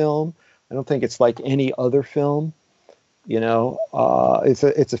enjoy the film. I don't think it's like any other film. It's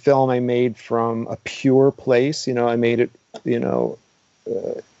a film I made from a pure place. I made it,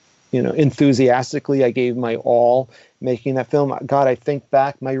 enthusiastically. I gave my all making that film. God, I think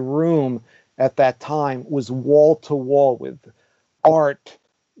back, my room at that time was wall to wall with art,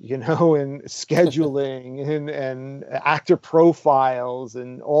 and scheduling and actor profiles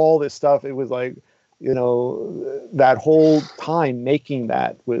and all this stuff. It was like, that whole time making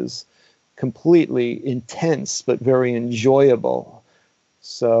that was completely intense, but very enjoyable.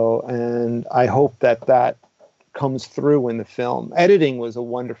 So, and I hope that comes through in the film. Editing was a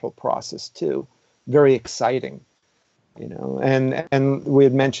wonderful process too, very exciting, and we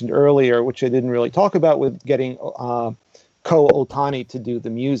had mentioned earlier, which I didn't really talk about, with getting Ko Otani to do the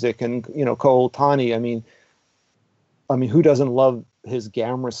music. And Ko Otani, I mean, who doesn't love his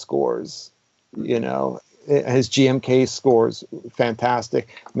Gamera scores? His GMK scores, fantastic.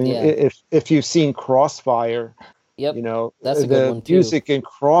 I mean, if you've seen Crossfire, yep, that's a good one too. Music in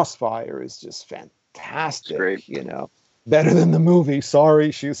Crossfire is just fantastic. Great. Better than the movie. Sorry,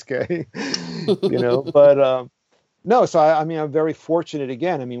 Shusuke. But no. So I'm very fortunate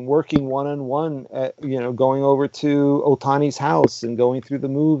again. I mean, working one-on-one, going over to Otani's house and going through the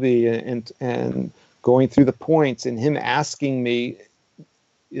movie and going through the points, and him asking me,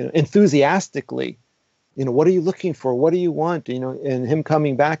 enthusiastically, what are you looking for? What do you want? And him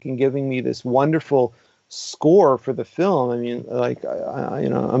coming back and giving me this wonderful score for the film. I mean, like,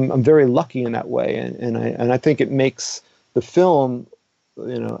 I'm very lucky in that way. And I think it makes the film,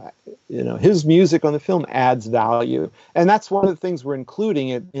 his music on the film adds value. And that's one of the things we're including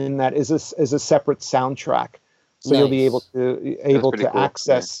it in, that is a separate soundtrack. So nice. You'll be able to cool.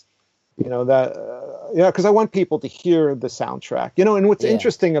 access, because I want people to hear the soundtrack, and what's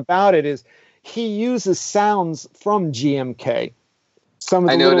interesting about it is he uses sounds from GMK. Some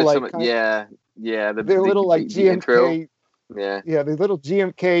of the little they're little like GMK intro. The little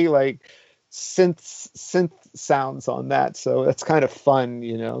GMK like synth sounds on that. So that's kind of fun,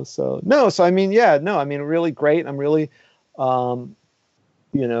 So really great. I'm really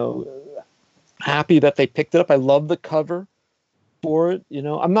happy that they picked it up. I love the cover for it.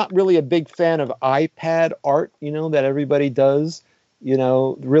 I'm not really a big fan of iPad art, that everybody does,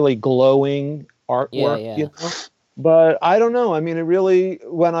 really glowing artwork, Yeah. But I don't know. I mean, it really,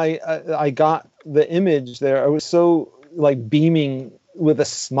 when I got the image there, I was so like beaming with a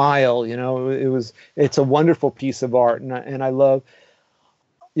smile, it's a wonderful piece of art. And I love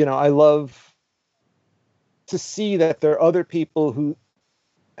to see that there are other people who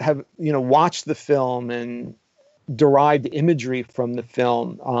have, watched the film and derived imagery from the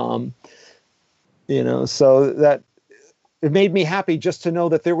film. So that it made me happy just to know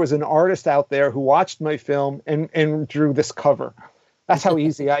that there was an artist out there who watched my film and drew this cover. That's how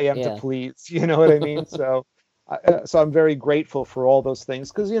easy I am to please. You know what I mean? So So I'm very grateful for all those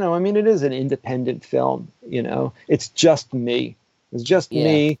things because, I mean, it is an independent film. It's just me. It's just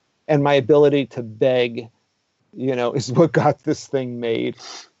me and my ability to beg, is what got this thing made,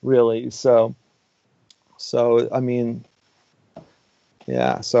 really. So I mean,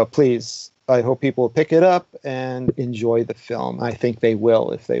 so please, I hope people pick it up and enjoy the film. I think they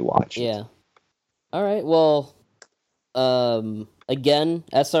will if they watch it. Yeah. All right. Well, again,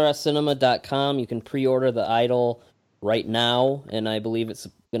 srscinema.com. You can pre-order the iDol right now, and I believe it's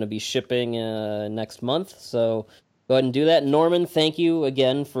going to be shipping next month. So go ahead and do that. Norman, thank you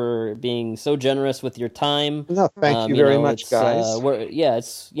again for being so generous with your time. No, thank you very much, guys.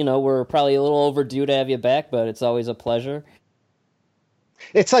 We're probably a little overdue to have you back, but it's always a pleasure.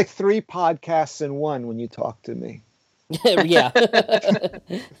 It's like 3 podcasts in one when you talk to me. Yeah.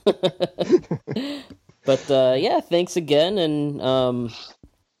 But thanks again, and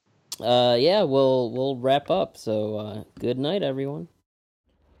we'll wrap up. So good night, everyone.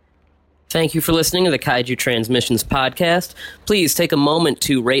 Thank you for listening to the Kaiju Transmissions podcast. Please take a moment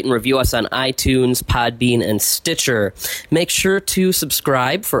to rate and review us on iTunes, Podbean, and Stitcher. Make sure to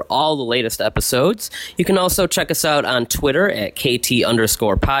subscribe for all the latest episodes. You can also check us out on Twitter at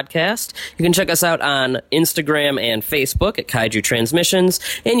KT_podcast. You can check us out on Instagram and Facebook at Kaiju Transmissions.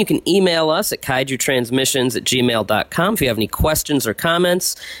 And you can email us at kaijutransmissions@gmail.com if you have any questions or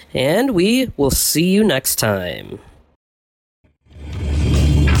comments. And we will see you next time.